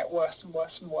only going to get worse and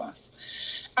worse and worse.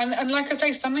 And like I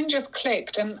say, something just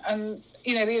clicked. And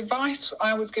the advice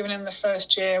I was given in the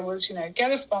first year was,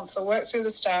 get a sponsor, work through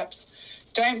the steps,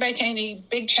 don't make any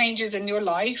big changes in your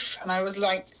life. And I was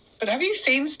like, but have you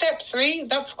seen step 3?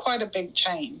 That's quite a big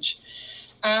change.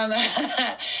 And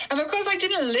of course, I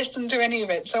didn't listen to any of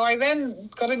it. So I then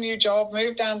got a new job,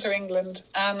 moved down to England.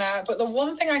 But the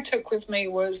one thing I took with me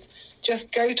was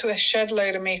just go to a shed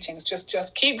load of meetings.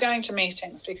 Just keep going to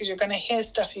meetings because you're going to hear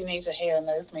stuff you need to hear in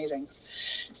those meetings.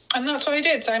 And that's what I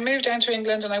did. So I moved down to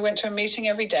England and I went to a meeting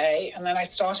every day. And then I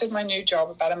started my new job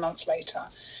about a month later.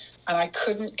 And I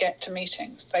couldn't get to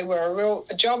meetings. They were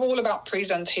a job all about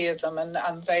presenteeism.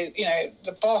 And they,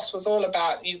 the boss was all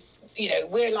about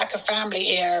we're like a family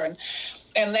here,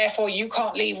 and therefore you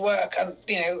can't leave work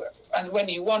and when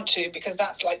you want to, because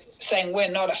that's like saying we're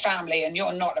not a family and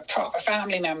you're not a proper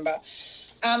family member.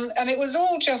 And it was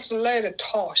all just a load of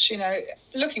tosh.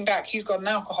 Looking back, he's got an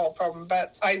alcohol problem,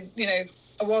 but I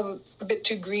was a bit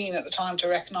too green at the time to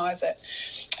recognise it.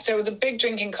 So it was a big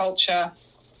drinking culture.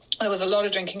 There was a lot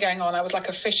of drinking going on. I was like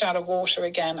a fish out of water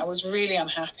again. I was really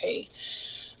unhappy.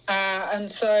 And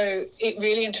so it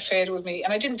really interfered with me.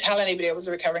 And I didn't tell anybody I was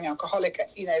a recovering alcoholic.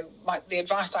 You know, the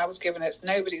advice I was given, it's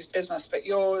nobody's business but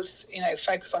yours. You know,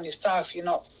 focus on yourself. You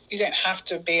don't have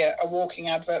to be a walking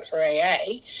advert for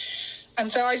AA.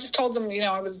 And so I just told them, you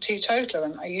know, I was a teetotaler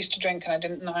and I used to drink and I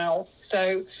didn't now.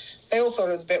 So they all thought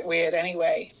it was a bit weird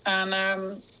anyway.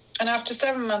 And after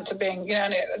 7 months of being, you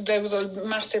know, there was a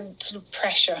massive sort of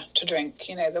pressure to drink.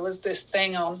 You know, there was this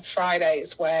thing on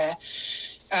Fridays where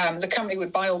the company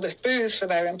would buy all this booze for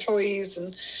their employees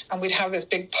and we'd have this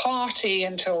big party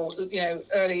until, you know,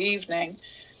 early evening.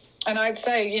 And I'd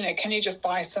say, you know, can you just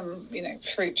buy some, you know,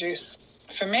 fruit juice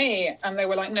for me? And they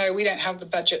were like, no, we don't have the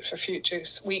budget for fruit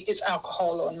juice. It's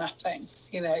alcohol or nothing,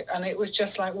 you know. And it was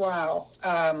just like, wow,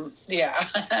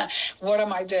 what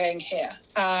am I doing here?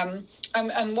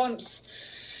 And once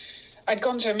I'd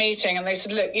gone to a meeting and they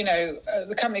said, look, you know,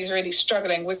 the company's really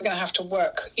struggling. We're going to have to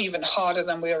work even harder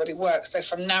than we already work. So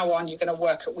from now on, you're going to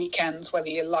work at weekends, whether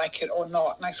you like it or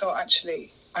not. And I thought,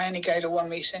 actually, I only go to one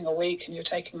meeting a week and you're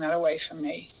taking that away from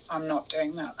me. I'm not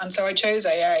doing that. And so I chose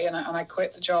AA and I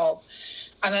quit the job.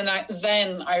 And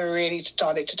then I really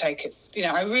started to take it. You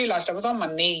know, I realised I was on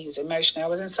my knees emotionally. I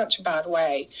was in such a bad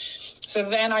way. So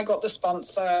then I got the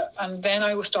sponsor and then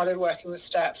I started working the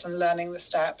steps and learning the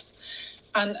steps.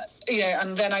 And, you know,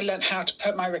 and then I learned how to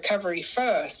put my recovery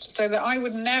first so that I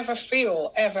would never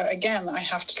feel ever again that I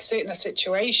have to sit in a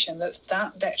situation that's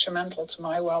that detrimental to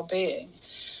my well-being,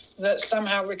 that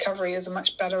somehow recovery is a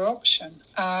much better option.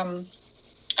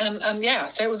 And yeah,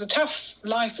 so it was a tough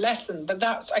life lesson, but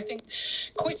I think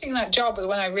quitting that job was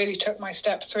when I really took my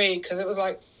step 3, because it was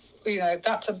like, you know,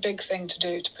 that's a big thing to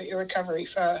do, to put your recovery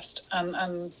first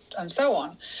and so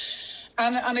on.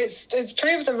 And it's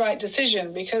proved the right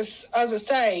decision because, as I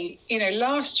say, you know,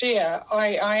 last year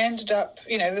I ended up,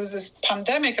 you know, there was this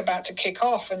pandemic about to kick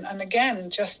off. And again,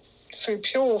 just through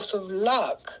pure sort of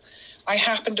luck, I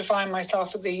happened to find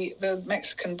myself at the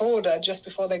Mexican border just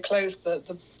before they closed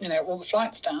the you know, all the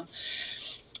flights down.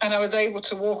 And I was able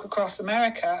to walk across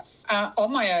America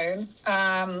on my own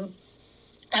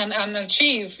and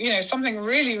achieve, you know, something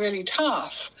really, really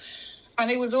tough. And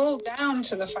it was all down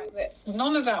to the fact that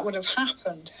none of that would have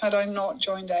happened had I not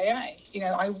joined AA. You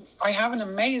know, I have an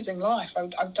amazing life.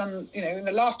 I've done, you know, in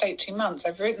the last 18 months,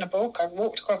 I've written a book. I've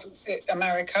walked across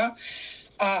America.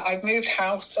 I've moved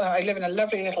house. I live in a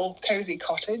lovely little cozy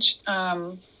cottage.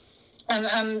 And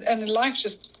life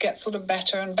just gets sort of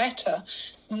better and better.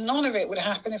 None of it would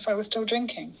happen if I was still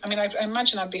drinking. I mean, I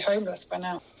imagine I'd be homeless by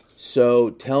now.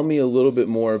 So tell me a little bit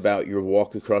more about your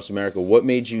walk across America. What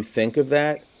made you think of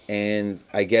that? And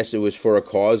I guess it was for a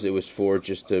cause. It was for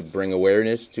just to bring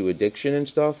awareness to addiction and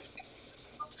stuff.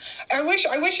 I wish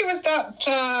it was that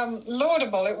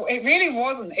laudable. It really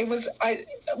wasn't. It was.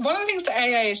 One of the things that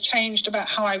AA has changed about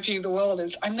how I view the world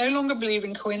is I no longer believe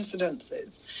in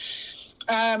coincidences.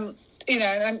 You know,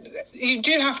 and you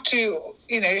do have to,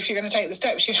 you know, if you're going to take the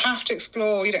steps, you have to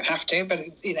explore. You don't have to, but,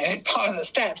 you know, part of the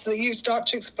steps that you start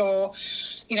to explore,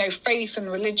 you know, faith and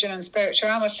religion and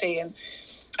spirituality. And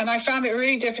I found it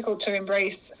really difficult to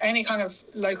embrace any kind of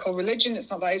local religion. It's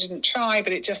not that I didn't try,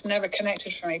 but it just never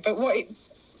connected for me. But what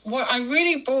I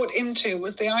really bought into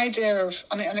was the idea of,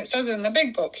 and it says it in the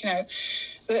big book, you know,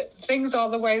 that things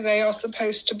are the way they are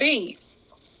supposed to be.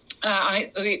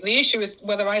 The issue is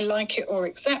whether I like it or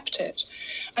accept it.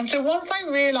 And so once I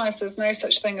realized there's no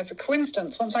such thing as a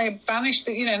coincidence, once I banished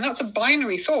the, you know, and that's a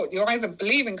binary thought. You either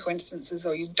believe in coincidences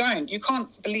or you don't. You can't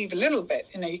believe a little bit.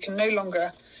 You know, you can't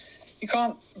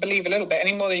believe a little bit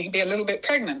any more than you can be a little bit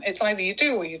pregnant. It's either you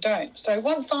do or you don't. So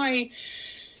once I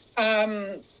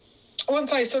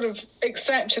sort of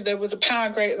accepted there was a power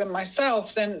greater than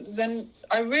myself, then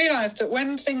I realized that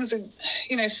when things are,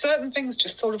 you know, certain things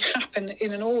just sort of happen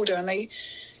in an order, and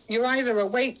you're either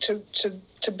awake to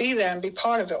be there and be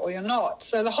part of it, or you're not.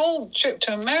 So the whole trip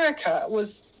to America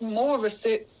was more of a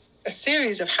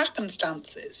series of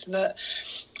happenstances. That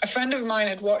a friend of mine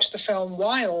had watched the film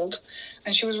Wild,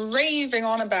 and she was raving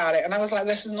on about it, and I was like,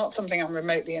 this is not something I'm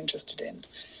remotely interested in.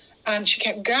 And she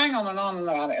kept going on and on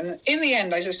about it. And in the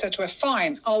end, I just said to her,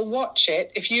 fine, I'll watch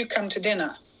it if you come to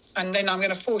dinner. And then I'm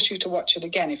going to force you to watch it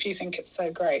again if you think it's so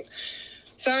great.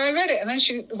 So I read it, and then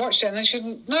she watched it, and then she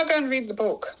said, no, go and read the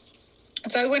book.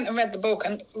 So I went and read the book,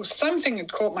 and something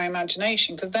had caught my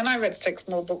imagination, because then I read 6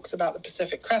 more books about the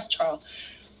Pacific Crest trial.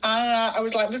 And I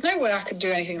was like, there's no way I could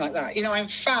do anything like that. You know, I'm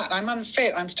fat, I'm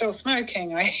unfit, I'm still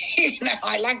smoking.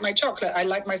 I like my chocolate, I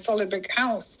like my solid brick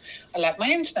house, I like my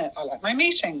internet, I like my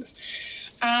meetings.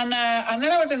 And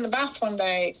then I was in the bath one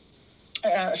day,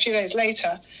 a few days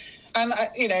later, and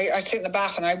I sit in the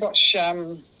bath and I watch. I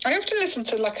often listen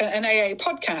to like an AA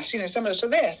podcast, similar to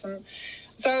this, and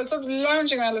so I was sort of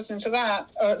lounging around listening to that,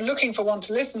 looking for one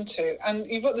to listen to, and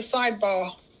you've got the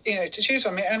sidebar, to choose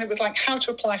from, and it was like how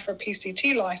to apply for a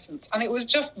PCT license, and it was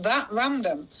just that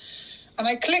random. And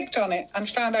I clicked on it and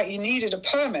found out you needed a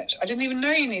permit. I didn't even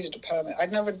know you needed a permit.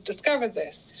 I'd never discovered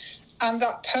this. And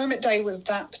that permit day was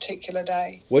that particular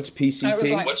day. What's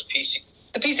PCT? What's PCT?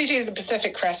 The PCT is the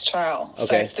Pacific Crest Trail.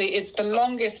 Okay. So it's the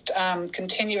longest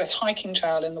continuous hiking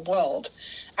trail in the world.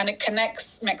 And it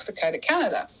connects Mexico to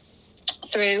Canada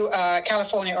through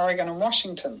California, Oregon, and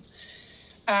Washington.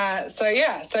 So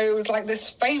it was like this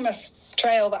famous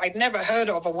trail that I'd never heard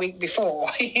of a week before,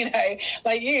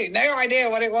 no idea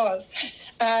what it was.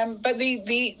 But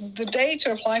the day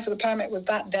to apply for the permit was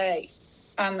that day.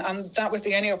 And that was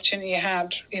the only opportunity you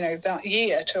had, that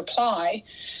year to apply.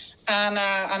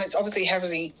 And it's obviously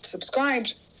heavily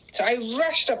subscribed. So I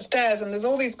rushed upstairs, and there's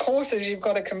all these courses you've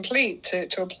got to complete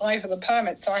to apply for the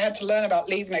permit. So I had to learn about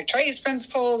leave no trace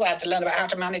principles. I had to learn about how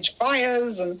to manage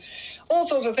fires and all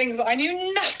sorts of things that I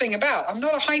knew nothing about. I'm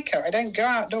not a hiker. I don't go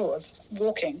outdoors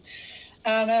walking.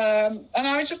 And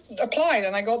I just applied,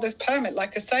 and I got this permit,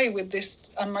 like I say, with this,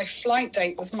 and my flight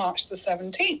date was March the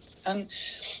 17th. And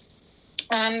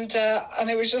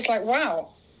it was just like, wow,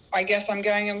 I guess I'm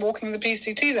going and walking the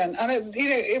PCT then. And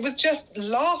it was just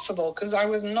laughable, because I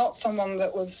was not someone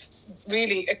that was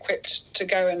really equipped to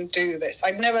go and do this.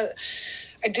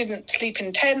 I didn't sleep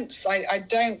in tents. I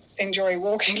don't enjoy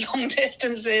walking long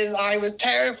distances. I was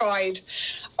terrified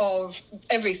of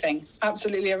everything,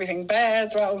 absolutely everything.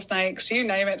 Bears, rattlesnakes, you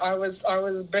name it. I was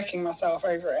bricking myself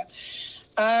over it.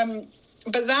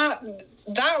 But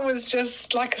that was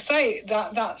just, like I say,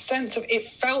 that sense of, it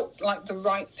felt like the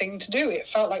right thing to do. It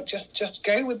felt like just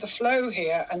go with the flow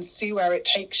here and see where it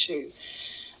takes you.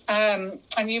 And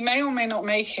you may or may not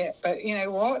make it, but you know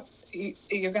what?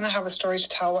 You're going to have a story to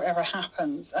tell whatever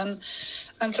happens. And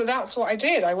so that's what I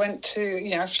did. I went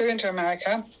to, I flew into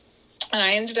America, and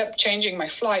I ended up changing my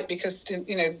flight because,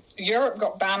 Europe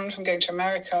got banned from going to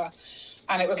America.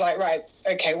 And it was like, right,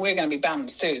 okay, we're going to be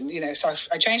banned soon, So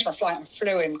I changed my flight and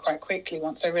flew in quite quickly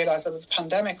once I realised there was a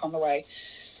pandemic on the way.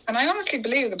 And I honestly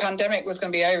believed the pandemic was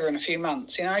going to be over in a few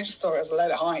months. I just saw it as a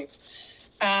load of hype.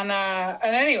 And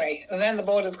anyway, and then the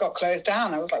borders got closed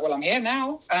down. I was like, well, I'm here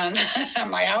now, and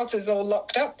my house is all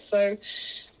locked up. So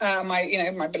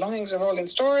my belongings are all in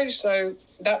storage. So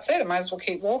that's it. I might as well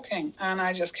keep walking. And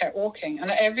I just kept walking. And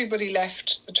everybody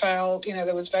left the trail.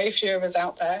 There was very few of us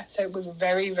out there. So it was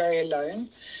very, very alone.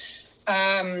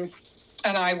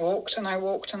 And I walked and I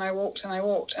walked and I walked and I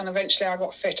walked. And eventually I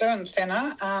got fitter and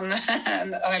thinner. And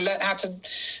I learned how to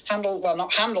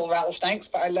not handle rattlesnakes,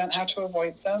 but I learned how to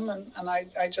avoid them. And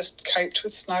I just coped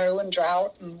with snow and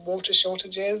drought and water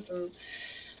shortages. And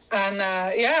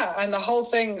the whole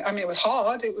thing, it was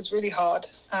hard. It was really hard.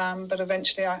 But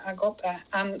eventually I got there.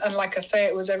 And like I say,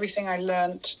 it was everything I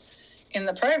learned in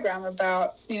the program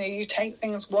about, you take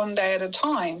things one day at a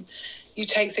time. You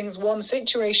take things one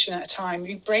situation at a time.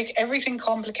 You break everything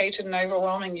complicated and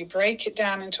overwhelming. You break it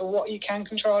down into what you can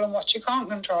control and what you can't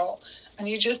control. And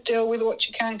you just deal with what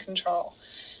you can control.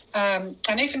 And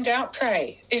if in doubt,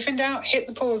 pray. If in doubt, hit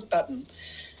the pause button.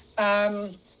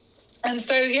 And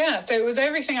so it was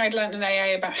everything I'd learned in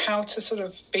AA about how to sort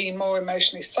of be more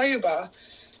emotionally sober.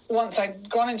 Once I'd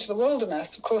gone into the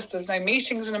wilderness, of course, there's no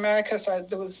meetings in America. So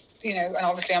there was, and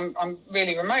obviously I'm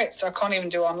really remote, so I can't even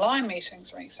do online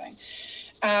meetings or anything.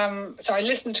 So I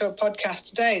listened to a podcast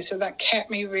today. So that kept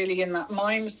me really in that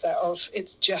mindset of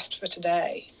it's just for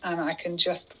today. And I can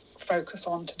just focus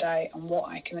on today and what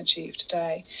I can achieve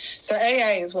today. So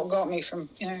AA is what got me from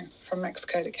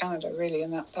Mexico to Canada, really,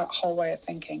 in that whole way of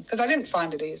thinking, because I didn't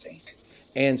find it easy.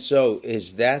 And so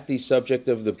is that the subject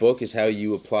of the book, is how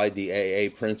you applied the AA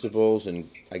principles and,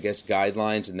 I guess,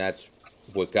 guidelines, and that's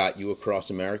what got you across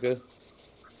America?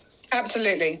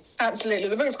 Absolutely.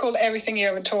 The book's called Everything You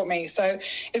Ever Taught Me. So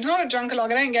it's not a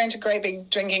drunkalog. I don't go into great big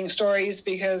drinking stories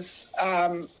because,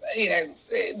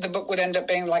 the book would end up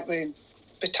being like the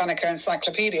Britannica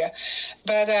Encyclopedia.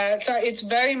 But so it's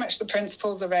very much the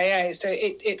principles of AA. So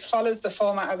it follows the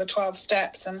format of the 12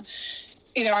 steps. And,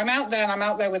 I'm out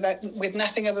there with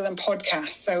nothing other than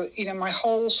podcasts. So, my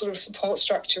whole sort of support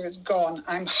structure is gone.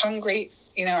 I'm hungry.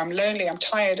 I'm lonely, I'm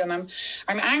tired, and I'm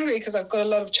angry because I've got a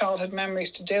lot of childhood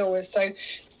memories to deal with. So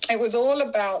it was all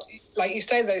about, like you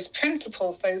say, those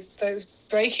principles, those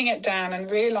breaking it down and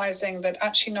realizing that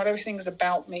actually not everything's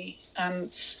about me.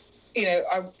 And,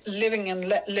 I'm living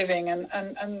and living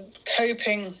and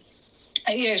coping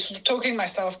sort of talking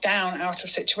myself down out of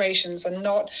situations and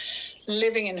not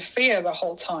living in fear the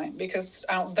whole time, because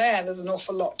out there's an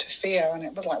awful lot to fear. And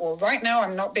it was like, well, right now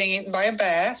I'm not being eaten by a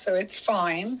bear, so it's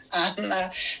fine. And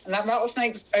that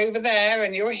rattlesnake's over there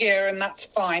and you're here, and that's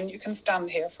fine. You can stand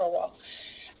here for a while.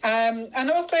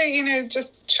 And also,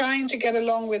 just trying to get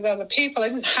along with other people. I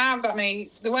didn't have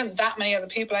there weren't that many other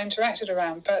people I interacted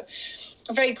around, but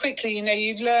very quickly,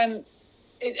 you learn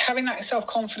having that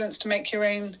self-confidence to make your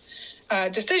own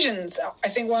decisions. I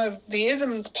think one of the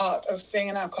isms part of being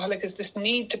an alcoholic is this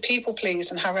need to people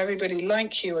please and have everybody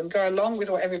like you and go along with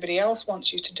what everybody else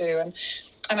wants you to do.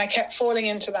 And I kept falling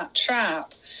into that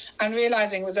trap and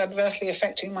realizing it was adversely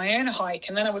affecting my own hike.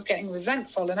 And then I was getting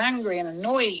resentful and angry and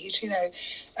annoyed,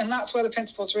 and that's where the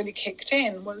principles really kicked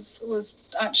in, was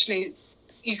actually,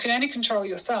 you can only control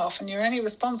yourself and you're only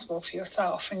responsible for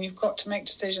yourself, and you've got to make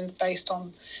decisions based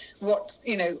on what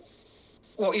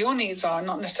your needs are,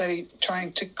 not necessarily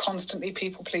trying to constantly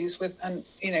people please with and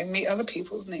meet other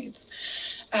people's needs.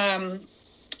 And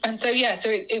so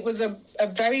it was a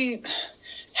very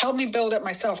helped me build up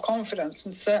my self-confidence,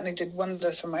 and certainly did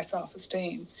wonders for my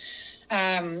self-esteem.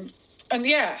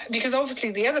 Because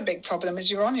obviously the other big problem is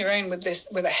you're on your own with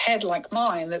a head like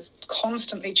mine that's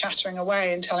constantly chattering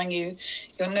away and telling you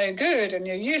you're no good and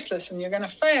you're useless and you're going to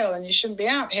fail and you shouldn't be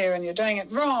out here and you're doing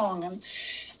it wrong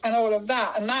and all of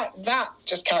that. And that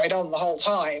just carried on the whole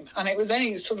time. And it was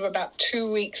only sort of about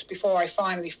 2 weeks before I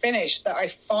finally finished that I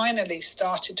finally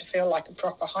started to feel like a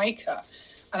proper hiker.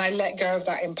 And I let go of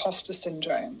that imposter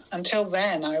syndrome. Until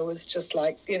then, I was just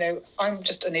like, I'm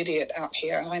just an idiot out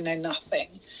here and I know nothing.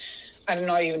 I'm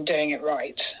not even doing it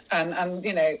right. And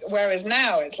whereas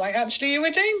now it's like, actually, you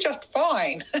were doing just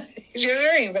fine. You know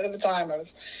what I mean? But at the time, I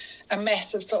was a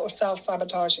mess of sort of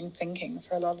self-sabotaging thinking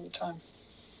for a lot of the time.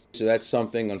 So that's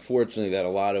something, unfortunately, that a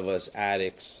lot of us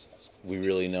addicts, we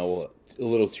really know a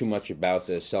little too much about.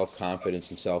 The self-confidence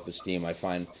and self-esteem, I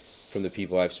find, from the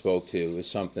people I've spoke to,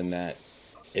 is something that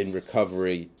in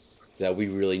recovery that we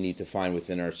really need to find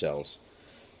within ourselves.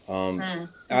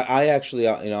 I actually,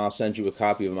 I'll send you a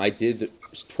copy of them. I did the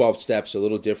 12 steps a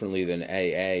little differently than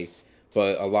AA,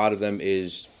 but a lot of them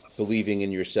is believing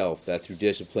in yourself, that through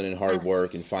discipline and hard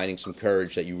work and finding some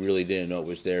courage that you really didn't know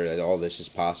was there, that all this is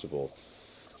possible.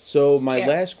 So my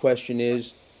last question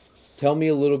is, tell me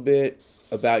a little bit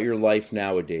about your life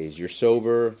nowadays. You're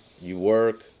sober, you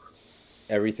work,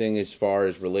 everything as far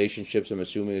as relationships, I'm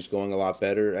assuming, is going a lot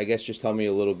better. I guess just tell me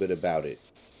a little bit about it.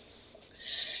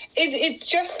 It's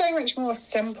just so much more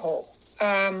simple.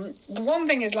 The one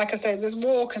thing is, like I said, this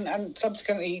walk and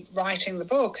subsequently writing the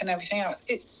book and everything else,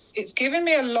 it's given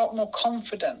me a lot more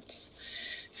confidence.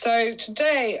 So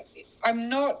today, I'm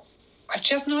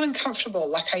just not uncomfortable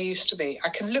like I used to be. I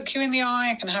can look you in the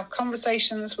eye, I can have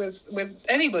conversations with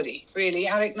anybody, really,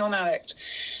 addict, non-addict.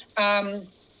 And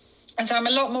so I'm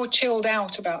a lot more chilled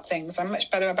out about things. I'm much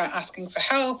better about asking for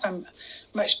help. I'm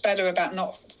much better about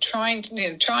not trying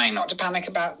not to panic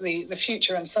about the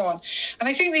future and so on. And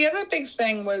I think the other big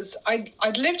thing was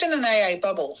I'd lived in an AA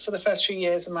bubble for the first few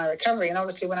years of my recovery. And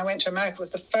obviously when I went to America, it was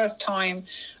the first time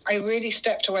I really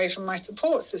stepped away from my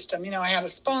support system. I had a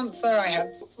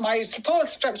sponsor, my support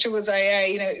structure was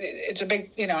AA, it's a big,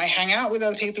 I hang out with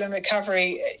other people in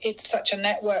recovery. It's such a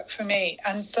network for me.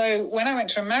 And so when I went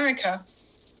to America,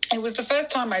 it was the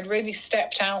first time I'd really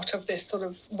stepped out of this sort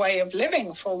of way of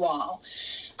living for a while.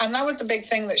 And that was the big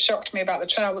thing that shocked me about the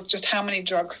trail, was just how many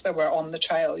drugs there were on the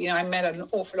trail. I met an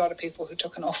awful lot of people who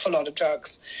took an awful lot of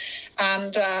drugs.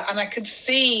 And I could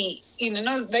see,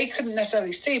 they couldn't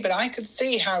necessarily see, but I could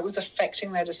see how it was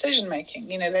affecting their decision making.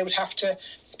 They would have to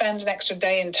spend an extra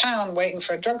day in town waiting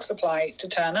for a drug supply to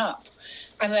turn up.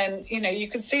 And then, you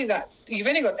could see that you've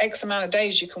only got X amount of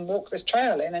days you can walk this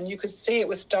trail in, and you could see it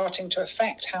was starting to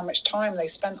affect how much time they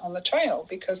spent on the trail,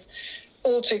 because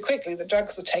all too quickly the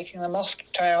drugs are taking them off the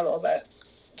trail, or the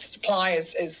supply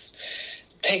is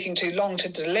taking too long to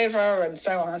deliver, and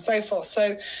so on and so forth.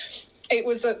 So it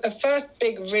was a first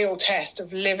big real test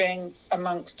of living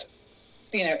amongst,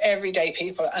 everyday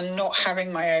people and not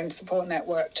having my own support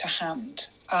network to hand.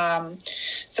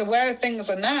 So where things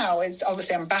are now is,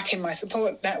 obviously I'm back in my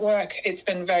support network. It's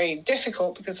been very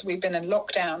difficult because we've been in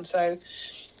lockdown. So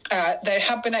there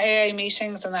have been AA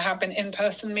meetings and there have been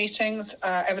in-person meetings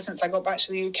ever since I got back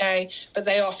to the UK, but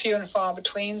they are few and far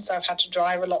between. So I've had to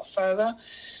drive a lot further.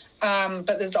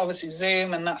 But there's obviously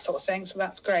Zoom and that sort of thing. So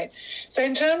that's great. So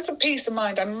in terms of peace of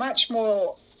mind, I'm much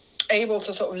more able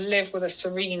to sort of live with a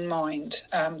serene mind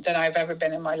than I've ever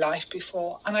been in my life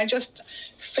before. And I just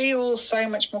feel so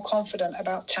much more confident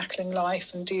about tackling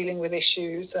life and dealing with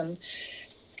issues. And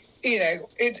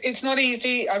it's not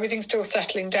easy. Everything's still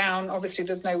settling down. Obviously,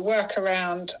 there's no work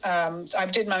around. I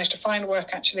did manage to find work,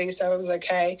 actually, so it was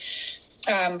okay.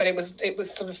 But it was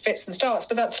sort of fits and starts.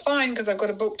 But that's fine because I've got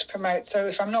a book to promote. So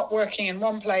if I'm not working in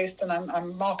one place, then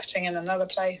I'm marketing in another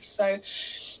place. So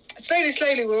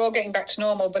slowly, we're all getting back to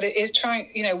normal. But it is trying,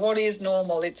 what is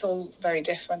normal? It's all very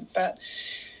different. But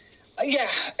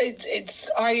yeah,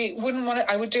 I wouldn't want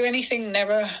to, I would do anything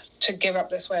never to give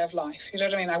up this way of life. You know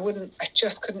what I mean? I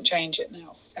just couldn't change it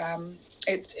now.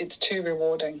 It's too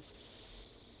rewarding.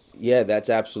 Yeah, that's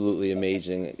absolutely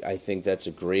amazing. I think that's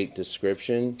a great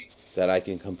description that I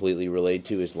can completely relate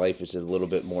to. Is life is a little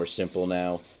bit more simple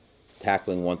now,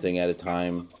 tackling one thing at a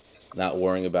time, not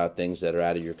worrying about things that are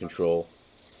out of your control.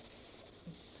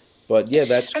 But yeah,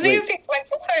 that's and great. And the other thing,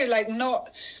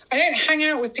 I don't hang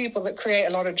out with people that create a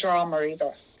lot of drama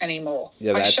either anymore.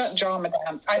 Yeah, I shut drama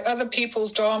down. Other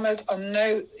people's dramas are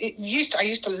I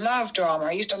used to love drama.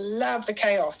 I used to love the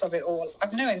chaos of it all.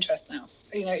 I've no interest now.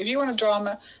 If you want a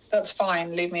drama, that's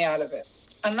fine. Leave me out of it.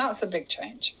 And that's a big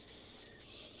change.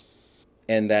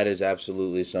 And that is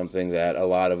absolutely something that a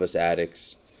lot of us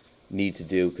addicts need to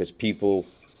do, because people,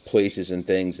 places, and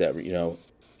things that,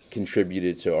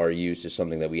 contributed to our use is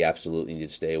something that we absolutely need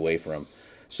to stay away from.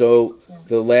 So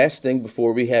the last thing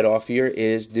before we head off here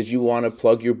is, did you want to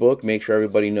plug your book? Make sure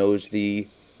everybody knows the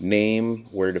name,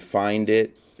 where to find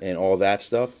it, and all that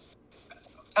stuff.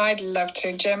 I'd love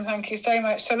to, Jim. Thank you so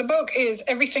much. So the book is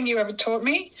Everything You Ever Taught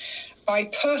Me by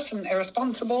Person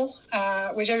Irresponsible,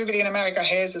 which everybody in America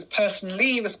hears as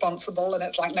personally responsible, and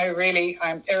it's like, no, really,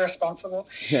 I'm irresponsible.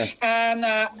 Yeah. And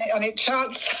it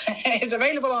charts. It's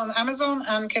available on Amazon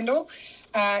and Kindle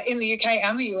in the UK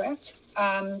and the US,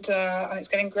 and it's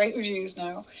getting great reviews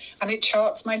now. And it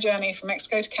charts my journey from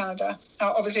Mexico to Canada.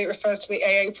 Obviously, it refers to the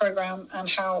AA program and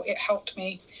how it helped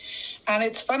me. And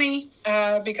it's funny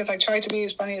because I try to be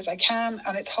as funny as I can,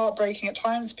 and it's heartbreaking at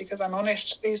times because I'm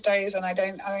honest these days and I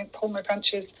don't pull my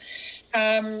punches.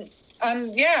 And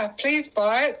yeah, please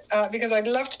buy it because I'd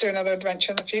love to do another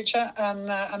adventure in the future,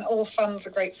 and all funds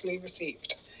are gratefully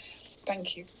received.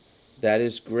 Thank you. That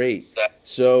is great.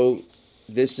 So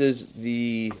this is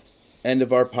the end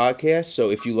of our podcast.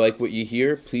 So if you like what you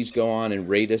hear, please go on and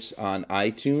rate us on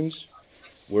iTunes.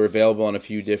 We're available on a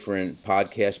few different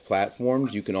podcast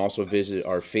platforms. You can also visit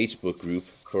our Facebook group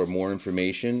for more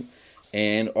information,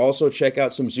 and also check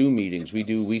out some Zoom meetings. We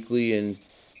do weekly and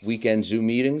weekend Zoom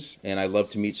meetings, and I love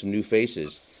to meet some new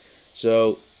faces.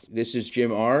 So this is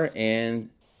Jim R., and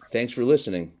thanks for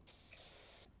listening.